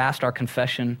hold fast our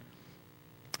confession.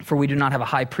 For we do not have a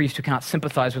high priest who cannot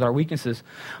sympathize with our weaknesses,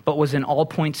 but was in all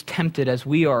points tempted as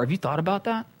we are. Have you thought about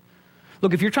that?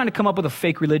 Look, if you're trying to come up with a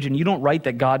fake religion, you don't write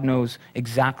that God knows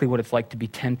exactly what it's like to be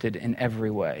tempted in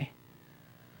every way.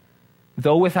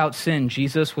 Though without sin,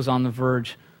 Jesus was on the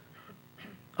verge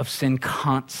of sin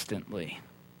constantly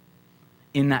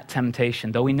in that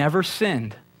temptation. Though he never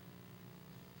sinned,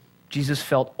 Jesus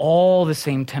felt all the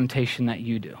same temptation that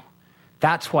you do.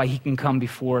 That's why he can come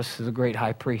before us as a great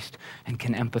high priest and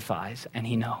can empathize, and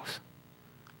he knows.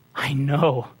 I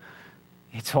know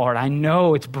it's hard. I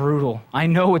know it's brutal. I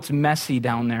know it's messy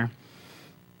down there.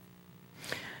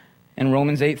 In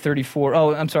Romans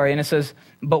 8:34, and it says,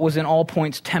 but was in all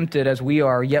points tempted as we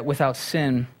are, yet without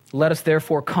sin. Let us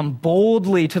therefore come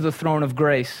boldly to the throne of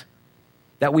grace,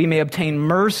 that we may obtain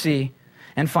mercy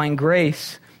and find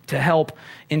grace to help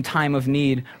in time of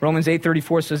need. Romans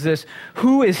 8:34 says this,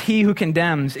 who is he who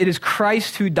condemns? It is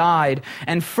Christ who died,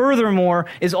 and furthermore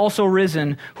is also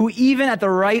risen, who even at the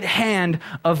right hand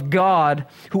of God,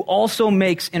 who also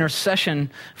makes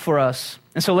intercession for us.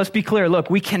 And so let's be clear. Look,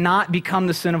 we cannot become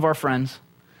the sin of our friends,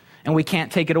 and we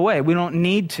can't take it away. We don't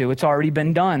need to. It's already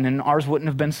been done, and ours wouldn't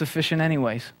have been sufficient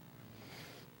anyways.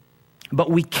 But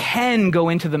we can go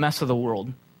into the mess of the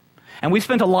world. And we've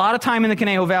spent a lot of time in the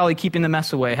Conejo Valley keeping the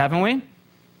mess away, haven't we?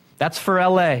 That's for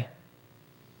LA.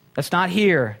 That's not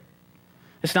here.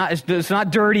 It's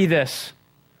not dirty, this,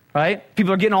 right?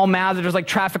 People are getting all mad that there's like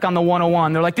traffic on the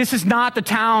 101. They're like, this is not the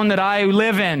town that I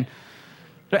live in.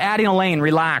 They're adding a lane,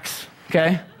 relax,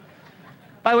 okay?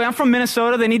 By the way, I'm from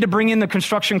Minnesota. They need to bring in the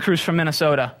construction crews from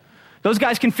Minnesota. Those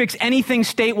guys can fix anything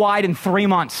statewide in 3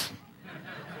 months.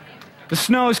 The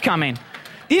snow's coming.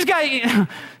 These guys...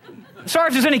 Sorry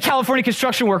if there's any California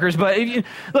construction workers, but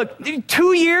look,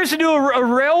 2 years to do a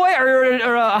railway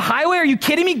or a highway? Are you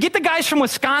kidding me? Get the guys from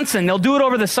Wisconsin. They'll do it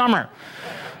over the summer.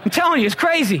 I'm telling you, it's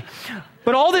crazy.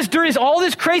 But all this dirtiness, all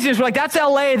this craziness, we're like, that's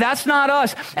LA, that's not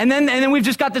us. And then we've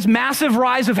just got this massive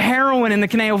rise of heroin in the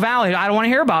Conejo Valley. I don't want to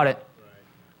hear about it.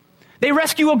 They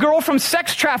rescue a girl from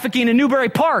sex trafficking in Newbury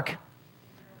Park.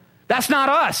 That's not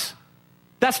us.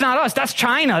 That's not us. That's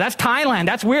China. That's Thailand.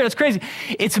 That's weird. That's crazy.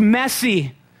 It's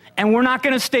messy. And we're not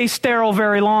going to stay sterile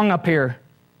very long up here.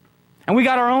 And we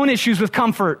got our own issues with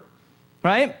comfort,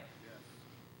 right?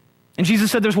 And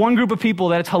Jesus said there's one group of people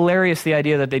that it's hilarious, the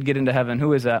idea that they'd get into heaven.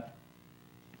 Who is that?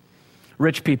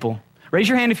 Rich people. Raise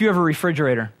your hand if you have a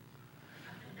refrigerator.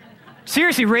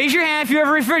 Seriously, raise your hand if you have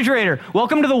a refrigerator.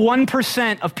 Welcome to the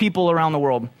 1% of people around the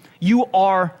world. You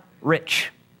are rich.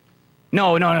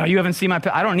 No, you haven't seen my...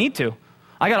 I don't need to.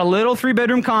 I got a little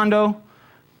 3-bedroom condo,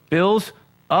 bills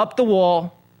up the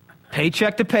wall,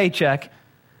 paycheck to paycheck,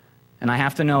 and I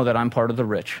have to know that I'm part of the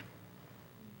rich.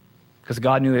 Because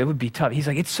God knew it would be tough. He's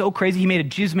like, it's so crazy.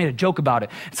 Jesus made a joke about it.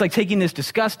 It's like taking this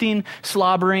disgusting,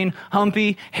 slobbering,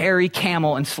 humpy, hairy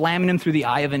camel and slamming him through the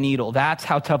eye of a needle. That's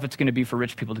how tough it's going to be for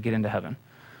rich people to get into heaven.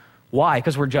 Why?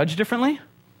 Because we're judged differently?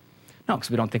 No, because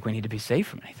we don't think we need to be saved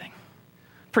from anything.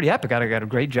 Pretty epic. I got a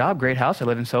great job, great house. I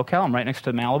live in SoCal. I'm right next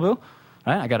to Malibu.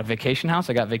 Right? I got a vacation house.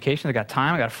 I got vacations. I got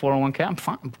time. I got a 401k. I'm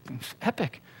fine. It's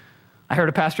epic. I heard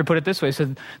a pastor put it this way. He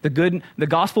said, the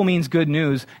gospel means good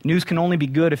news. News can only be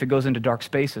good if it goes into dark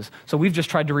spaces. So we've just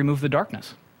tried to remove the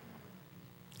darkness.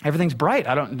 Everything's bright.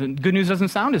 Good news doesn't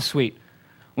sound as sweet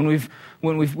when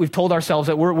we've told ourselves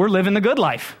that we're living the good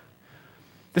life.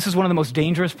 This is one of the most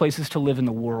dangerous places to live in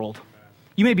the world.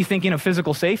 You may be thinking of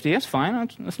physical safety. That's fine.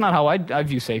 That's not how I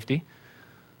view safety.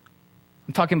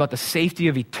 I'm talking about the safety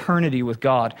of eternity with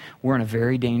God. We're in a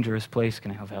very dangerous place,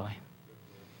 Conejo Valley.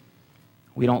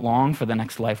 We don't long for the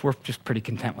next life. We're just pretty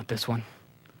content with this one.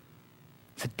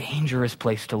 It's a dangerous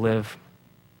place to live.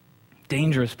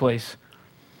 Dangerous place.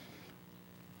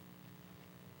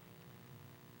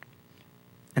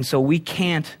 And so we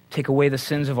can't take away the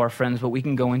sins of our friends, but we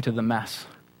can go into the mess.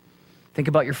 Think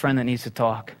about your friend that needs to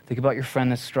talk. Think about your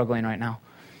friend that's struggling right now.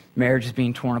 Marriage is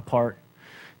being torn apart.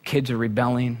 Kids are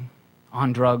rebelling,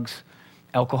 on drugs,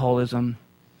 alcoholism.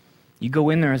 You go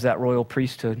in there as that royal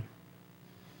priesthood.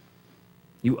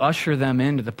 You usher them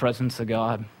into the presence of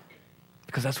God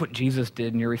because that's what Jesus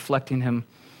did, and you're reflecting him.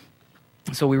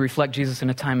 So we reflect Jesus in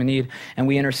a time of need, and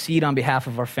we intercede on behalf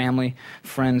of our family,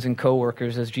 friends, and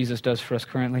coworkers as Jesus does for us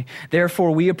currently.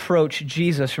 Therefore, we approach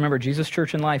Jesus. Remember, Jesus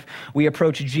Church in Life. We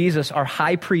approach Jesus, our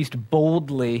high priest,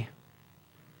 boldly,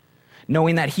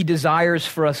 knowing that he desires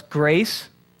for us grace,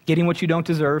 getting what you don't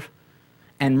deserve,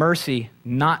 and mercy,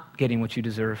 not getting what you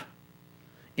deserve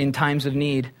in times of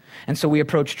need. And so we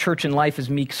approach church and life as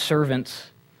meek servants,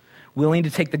 willing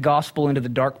to take the gospel into the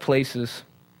dark places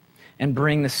and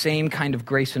bring the same kind of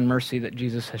grace and mercy that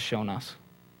Jesus has shown us.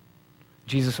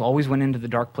 Jesus always went into the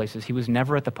dark places. He was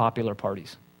never at the popular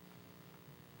parties.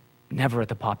 Never at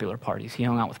the popular parties. He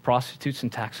hung out with prostitutes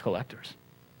and tax collectors.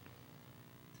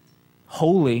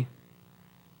 holy,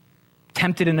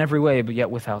 tempted in every way, but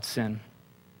yet without sin.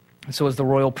 And so as the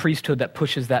royal priesthood that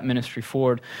pushes that ministry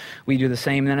forward, we do the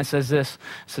same. And then it says this,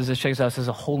 check this out, it says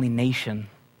a holy nation.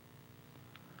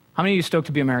 How many of you stoked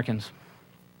to be Americans?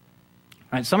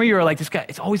 All right, some of you are like, this guy,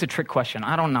 it's always a trick question.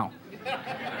 I don't know.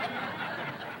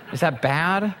 Is that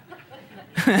bad?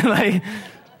 Like,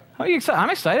 are you excited? I'm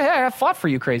excited. Hey, I fought for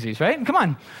you crazies, right? Come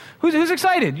on. Who's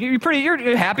excited?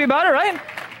 You're happy about it, right?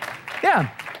 Yeah.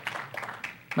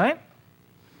 Right?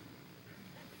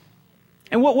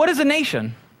 And what is a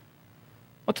nation?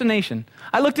 What's a nation?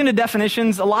 I looked into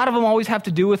definitions. A lot of them always have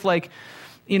to do with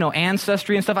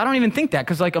ancestry and stuff. I don't even think that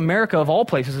because America of all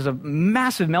places is a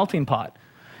massive melting pot.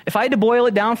 If I had to boil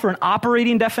it down for an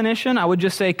operating definition, I would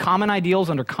just say common ideals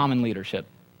under common leadership.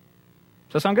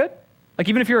 Does that sound good? Like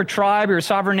even if you're a tribe or a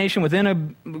sovereign nation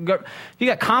within you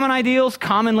got common ideals,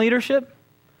 common leadership,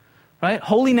 right?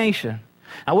 Holy nation.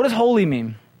 Now what does holy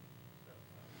mean?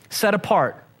 Set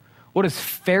apart. What does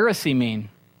Pharisee mean?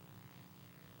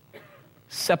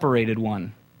 Separated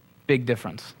one. Big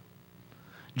difference.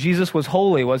 Jesus was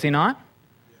holy, was he not?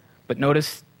 But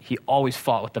notice he always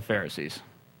fought with the Pharisees.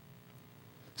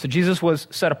 So Jesus was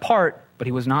set apart, but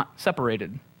he was not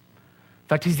separated. In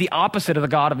fact, he's the opposite of the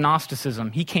God of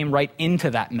Gnosticism. He came right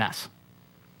into that mess.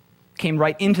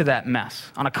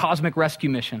 On a cosmic rescue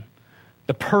mission.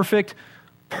 The perfect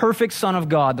Son of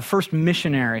God, the first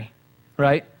missionary,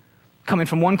 right? Coming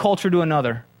from one culture to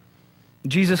another.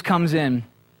 Jesus comes in,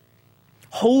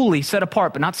 holy, set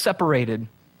apart, but not separated.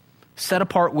 Set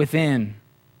apart within.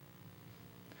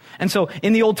 And so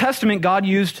in the Old Testament, God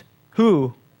used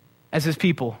who as his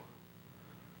people?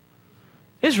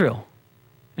 Israel,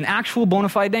 an actual bona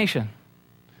fide nation.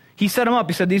 He set them up.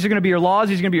 He said, these are going to be your laws.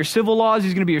 These are going to be your civil laws.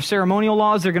 These are going to be your ceremonial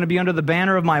laws. They're going to be under the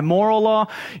banner of my moral law.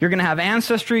 You're going to have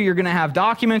ancestry. You're going to have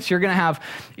documents. You're going to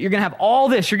have all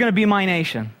this. You're going to be my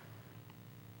nation.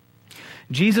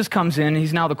 Jesus comes in.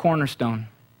 He's now the cornerstone.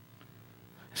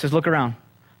 He says, look around.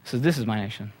 He says, this is my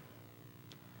nation.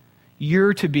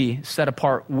 You're to be set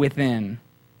apart within,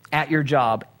 at your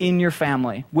job, in your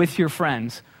family, with your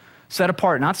friends. Set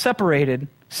apart, not separated,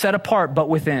 set apart, but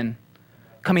within.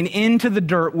 Coming into the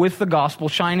dirt with the gospel,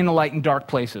 shining the light in dark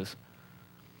places.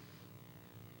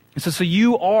 And so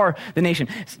you are the nation.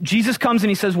 Jesus comes and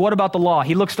he says, what about the law?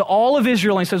 He looks to all of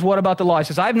Israel and he says, what about the law? He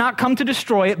says, I have not come to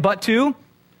destroy it, but to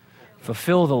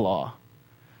fulfill the law.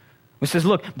 He says,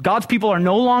 look, God's people are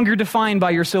no longer defined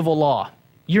by your civil law.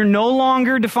 You're no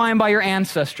longer defined by your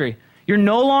ancestry. You're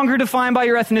no longer defined by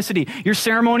your ethnicity, your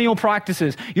ceremonial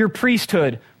practices, your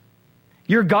priesthood,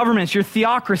 your governments, your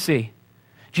theocracy.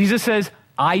 Jesus says,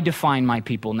 I define my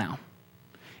people now.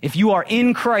 If you are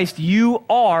in Christ, you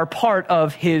are part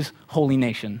of his holy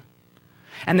nation.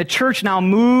 And the church now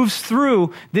moves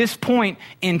through this point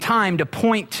in time to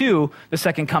point to the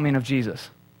second coming of Jesus.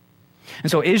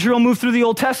 And so Israel moved through the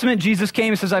Old Testament. Jesus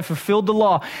came and says, I've fulfilled the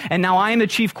law. And now I am the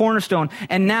chief cornerstone.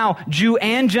 And now Jew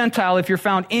and Gentile, if you're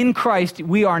found in Christ,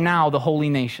 we are now the holy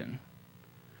nation.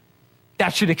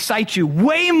 That should excite you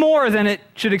way more than it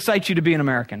should excite you to be an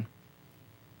American.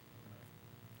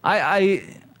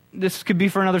 This could be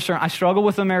for another sermon. I struggle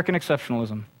with American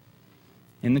exceptionalism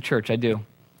in the church. I do.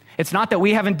 It's not that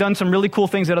we haven't done some really cool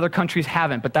things that other countries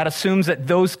haven't, but that assumes that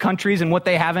those countries and what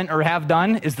they haven't or have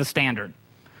done is the standard.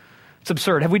 It's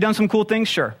absurd. Have we done some cool things?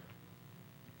 Sure.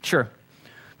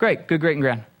 Great, good, great, and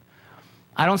grand.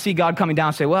 I don't see God coming down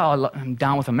and say, well, I'm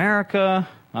down with America.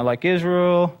 I like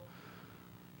Israel.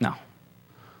 No.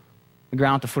 The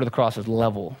ground at the foot of the cross is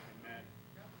level.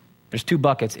 There's two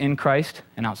buckets, in Christ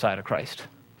and outside of Christ.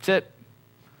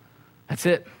 That's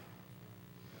it.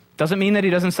 Doesn't mean that he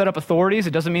doesn't set up authorities.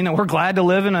 It doesn't mean that we're glad to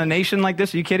live in a nation like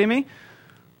this. Are you kidding me?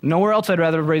 Nowhere else I'd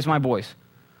rather raise my voice.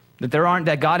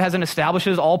 That God hasn't established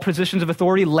all positions of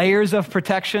authority, layers of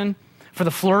protection for the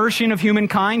flourishing of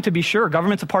humankind. To be sure,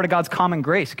 government's a part of God's common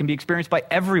grace. It can be experienced by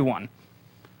everyone.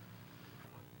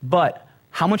 But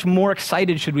how much more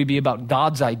excited should we be about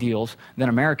God's ideals than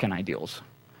American ideals?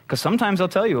 Because sometimes I'll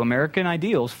tell you, American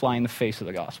ideals fly in the face of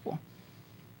the gospel.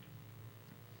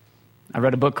 I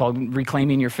read a book called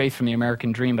Reclaiming Your Faith from the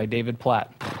American Dream by David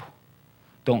Platt.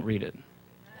 Don't read it.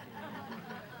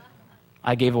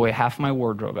 I gave away half my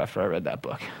wardrobe after I read that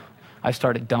book. I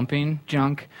started dumping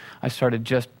junk. I started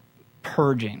just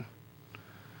purging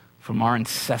from our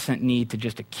incessant need to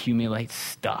just accumulate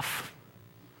stuff.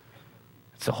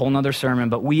 It's a whole nother sermon,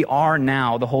 but we are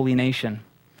now the holy nation.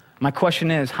 My question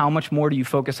is, how much more do you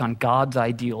focus on God's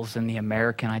ideals than the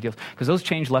American ideals? Because those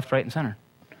change left, right, and center.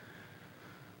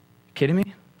 Kidding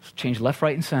me? Change left,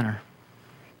 right, and center.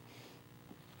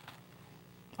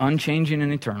 Unchanging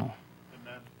and eternal.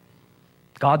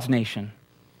 God's nation.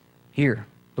 Here,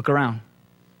 look around.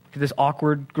 Look at this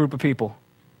awkward group of people.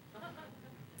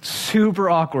 Super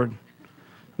awkward.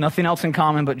 Nothing else in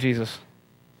common but Jesus,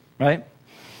 right?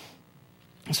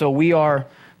 So we are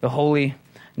the holy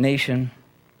nation.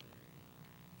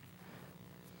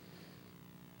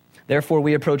 Therefore,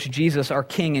 we approach Jesus, our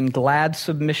King, in glad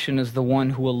submission as the one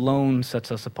who alone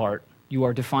sets us apart. You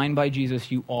are defined by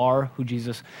Jesus. You are who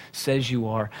Jesus says you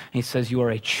are. And he says you are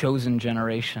a chosen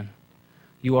generation.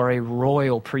 You are a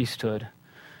royal priesthood.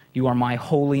 You are my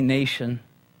holy nation.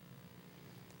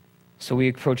 So we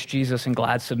approach Jesus in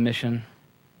glad submission.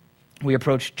 We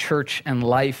approach church and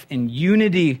life in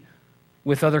unity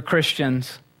with other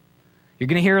Christians. You're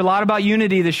going to hear a lot about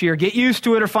unity this year. Get used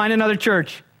to it or find another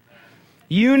church.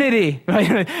 Unity,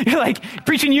 right? You're like,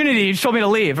 preaching unity, you just told me to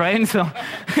leave, right? And so,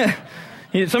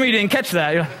 some of you didn't catch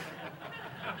that.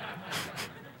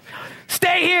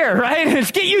 Stay here, right?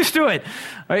 Just get used to it,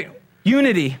 right?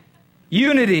 Unity.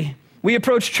 We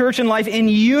approach church and life in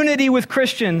unity with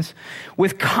Christians,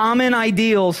 with common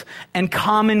ideals and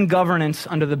common governance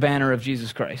under the banner of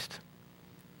Jesus Christ.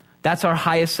 That's our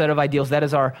highest set of ideals. That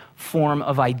is our form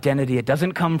of identity. It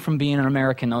doesn't come from being an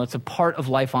American. No, it's a part of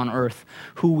life on earth.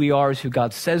 Who we are is who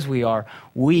God says we are.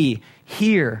 We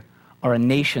here are a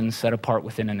nation set apart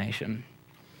within a nation.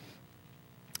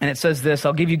 And it says this,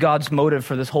 I'll give you God's motive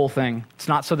for this whole thing. It's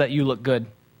not so that you look good,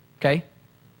 okay?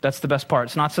 That's the best part.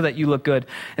 It's not so that you look good.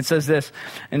 It says this,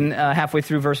 and halfway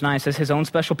through verse 9, it says, his own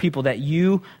special people, that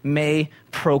you may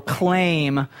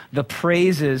proclaim the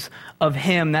praises of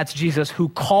him, that's Jesus, who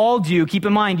called you. Keep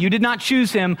in mind, you did not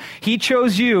choose him. He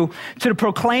chose you to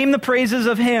proclaim the praises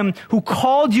of him who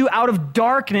called you out of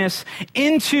darkness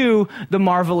into the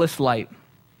marvelous light.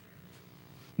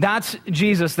 That's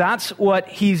Jesus. That's what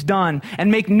he's done.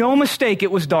 And make no mistake, it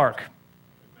was dark.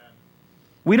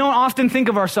 We don't often think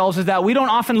of ourselves as that. We don't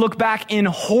often look back in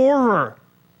horror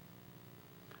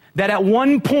that at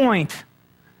one point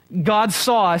God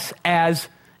saw us as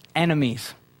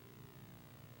enemies.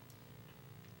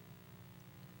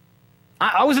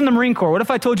 I was in the Marine Corps. What if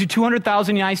I told you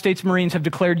 200,000 United States Marines have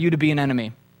declared you to be an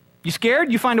enemy? You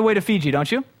scared? You find a way to Fiji,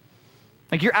 don't you?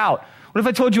 Like you're out. What if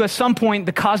I told you at some point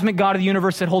the cosmic God of the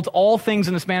universe that holds all things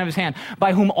in the span of his hand,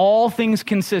 by whom all things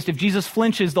consist, if Jesus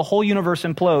flinches, the whole universe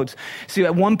implodes. See,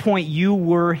 at one point you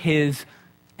were his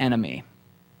enemy.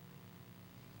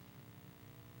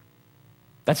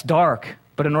 That's dark.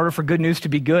 But in order for good news to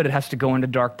be good, it has to go into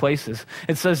dark places.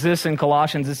 It says this in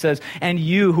Colossians. It says, and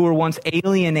you who were once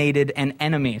alienated and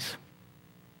enemies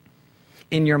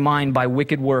in your mind by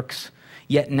wicked works,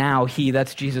 yet now he,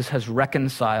 that's Jesus, has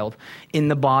reconciled in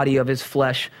the body of his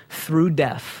flesh through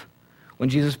death. When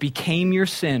Jesus became your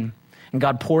sin and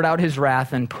God poured out his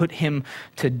wrath and put him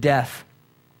to death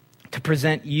to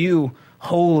present you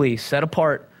holy, set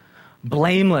apart,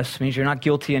 blameless, means you're not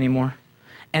guilty anymore,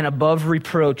 and above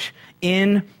reproach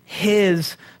in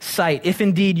his sight, if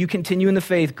indeed you continue in the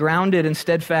faith, grounded and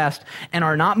steadfast, and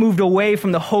are not moved away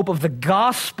from the hope of the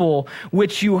gospel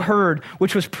which you heard,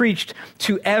 which was preached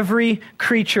to every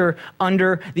creature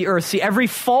under the earth. See, every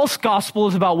false gospel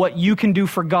is about what you can do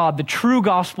for God. The true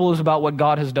gospel is about what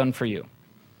God has done for you.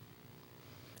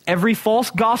 Every false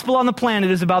gospel on the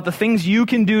planet is about the things you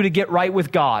can do to get right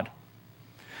with God.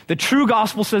 The true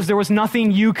gospel says there was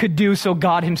nothing you could do, so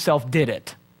God himself did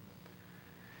it.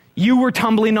 You were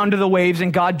tumbling under the waves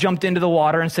and God jumped into the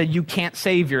water and said, you can't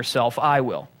save yourself, I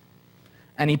will.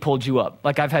 And he pulled you up,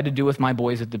 like I've had to do with my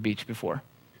boys at the beach before.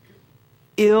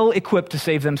 Ill-equipped to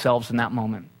save themselves in that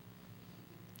moment.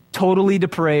 Totally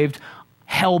depraved,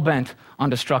 hell-bent on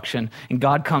destruction. And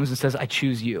God comes and says, I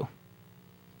choose you.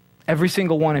 Every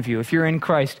single one of you, if you're in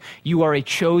Christ, you are a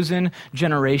chosen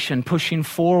generation pushing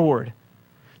forward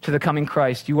to the coming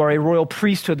Christ. You are a royal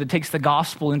priesthood that takes the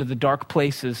gospel into the dark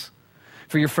places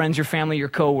for your friends, your family, your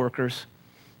coworkers.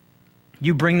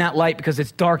 You bring that light because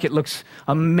it's dark. It looks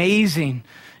amazing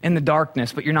in the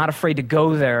darkness, but you're not afraid to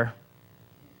go there,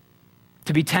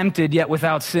 to be tempted yet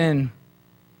without sin.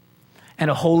 And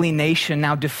a holy nation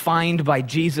now defined by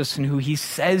Jesus and who he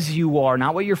says you are,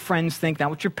 not what your friends think, not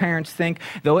what your parents think,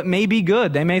 though it may be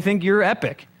good. They may think you're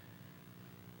epic.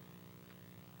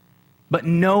 But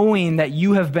knowing that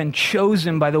you have been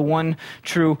chosen by the one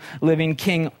true living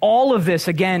King, all of this,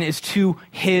 again, is to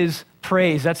his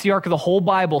praise. That's the arc of the whole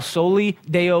Bible, Soli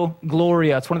Deo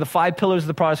Gloria. It's one of the 5 pillars of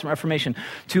the Protestant Reformation.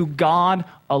 To God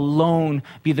alone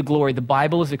be the glory. The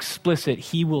Bible is explicit.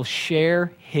 He will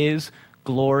share his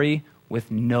glory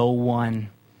with no one.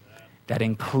 That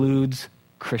includes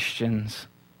Christians.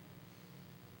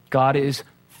 God is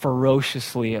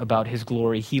ferociously about his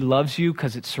glory. He loves you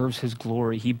because it serves his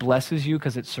glory. He blesses you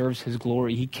because it serves his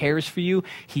glory. He cares for you.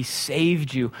 He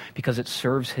saved you because it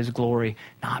serves his glory,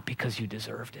 not because you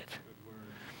deserved it.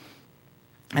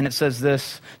 And it says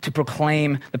this, to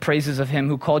proclaim the praises of him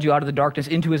who called you out of the darkness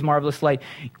into his marvelous light,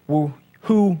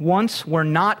 who once were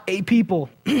not a people,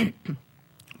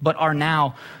 but are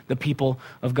now the people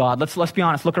of God. Let's be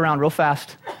honest. Look around real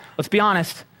fast. Let's be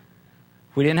honest.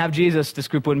 If we didn't have Jesus, this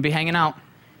group wouldn't be hanging out.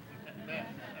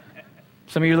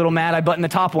 Some of you are a little mad I buttoned the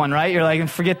top one, right? You're like,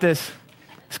 forget this.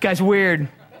 This guy's weird.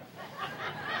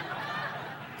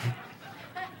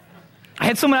 I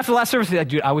had someone after the last service say,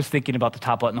 dude, I was thinking about the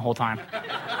top button the whole time.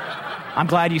 I'm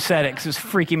glad you said it because it's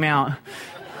freaking me out.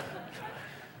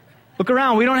 Look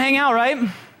around. We don't hang out, right?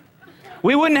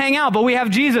 We wouldn't hang out, but we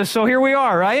have Jesus, so here we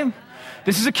are, right?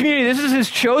 This is a community. This is his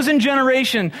chosen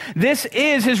generation. This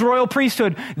is his royal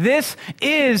priesthood. This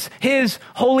is his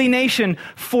holy nation.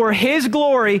 For his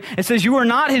glory, it says, you are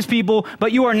not his people,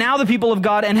 but you are now the people of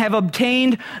God and have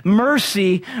obtained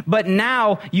mercy. But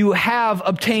now you have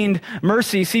obtained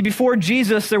mercy. See, before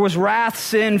Jesus, there was wrath,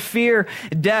 sin, fear,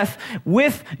 death.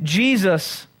 With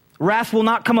Jesus, wrath will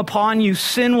not come upon you,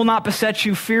 sin will not beset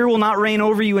you, fear will not reign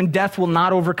over you, and death will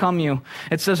not overcome you.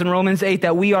 It says in Romans 8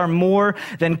 that we are more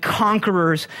than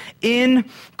conquerors in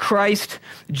Christ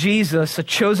Jesus, a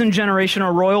chosen generation,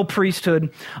 a royal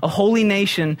priesthood, a holy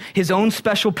nation, his own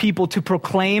special people to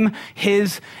proclaim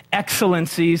his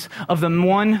excellencies of the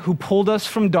one who pulled us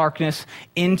from darkness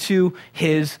into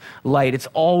his light. It's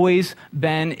always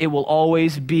been, it will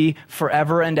always be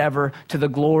forever and ever to the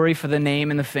glory for the name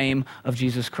and the fame of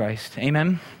Jesus Christ.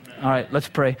 Amen? All right, let's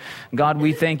pray. God,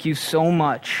 we thank you so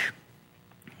much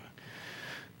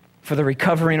for the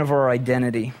recovering of our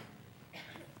identity.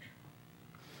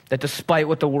 That despite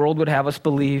what the world would have us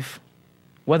believe,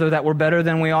 whether that we're better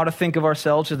than we ought to think of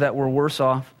ourselves or that we're worse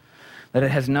off, that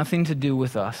it has nothing to do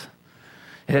with us.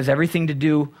 It has everything to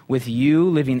do with you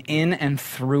living in and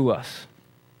through us.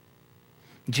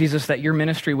 Jesus, that your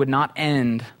ministry would not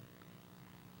end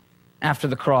after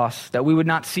the cross, that we would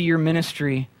not see your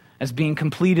ministry as being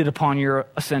completed upon your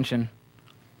ascension,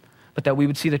 but that we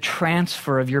would see the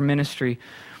transfer of your ministry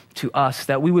to us,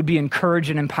 that we would be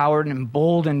encouraged and empowered and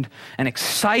emboldened and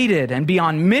excited and be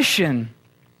on mission,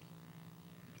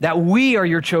 that we are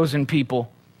your chosen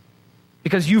people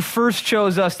because you first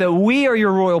chose us, that we are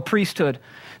your royal priesthood,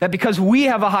 that because we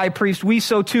have a high priest, we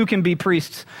so too can be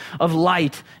priests of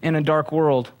light in a dark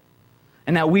world,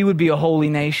 and that we would be a holy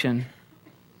nation,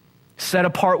 set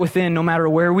apart within no matter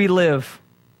where we live,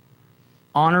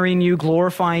 honoring you,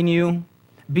 glorifying you,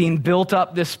 being built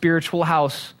up this spiritual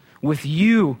house with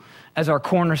you as our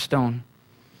cornerstone,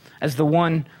 as the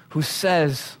one who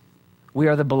says we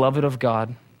are the beloved of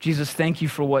God. Jesus, thank you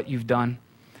for what you've done.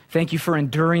 Thank you for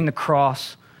enduring the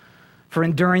cross, for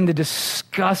enduring the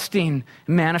disgusting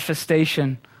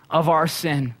manifestation of our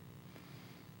sin,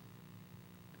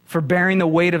 for bearing the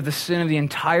weight of the sin of the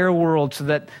entire world so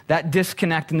that that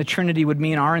disconnect in the Trinity would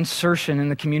mean our insertion in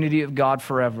the community of God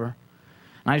forever.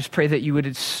 And I just pray that you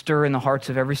would stir in the hearts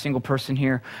of every single person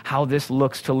here how this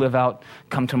looks to live out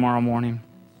come tomorrow morning.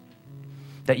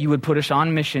 That you would put us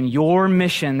on mission, your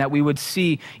mission, that we would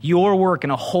see your work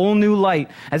in a whole new light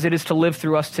as it is to live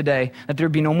through us today, that there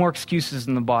would be no more excuses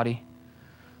in the body,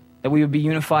 that we would be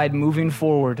unified moving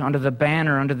forward under the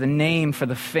banner, under the name for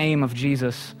the fame of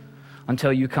Jesus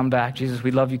until you come back. Jesus,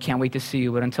 we love you, can't wait to see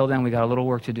you, but until then we got a little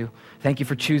work to do. Thank you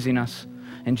for choosing us.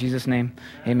 In Jesus' name,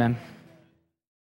 amen.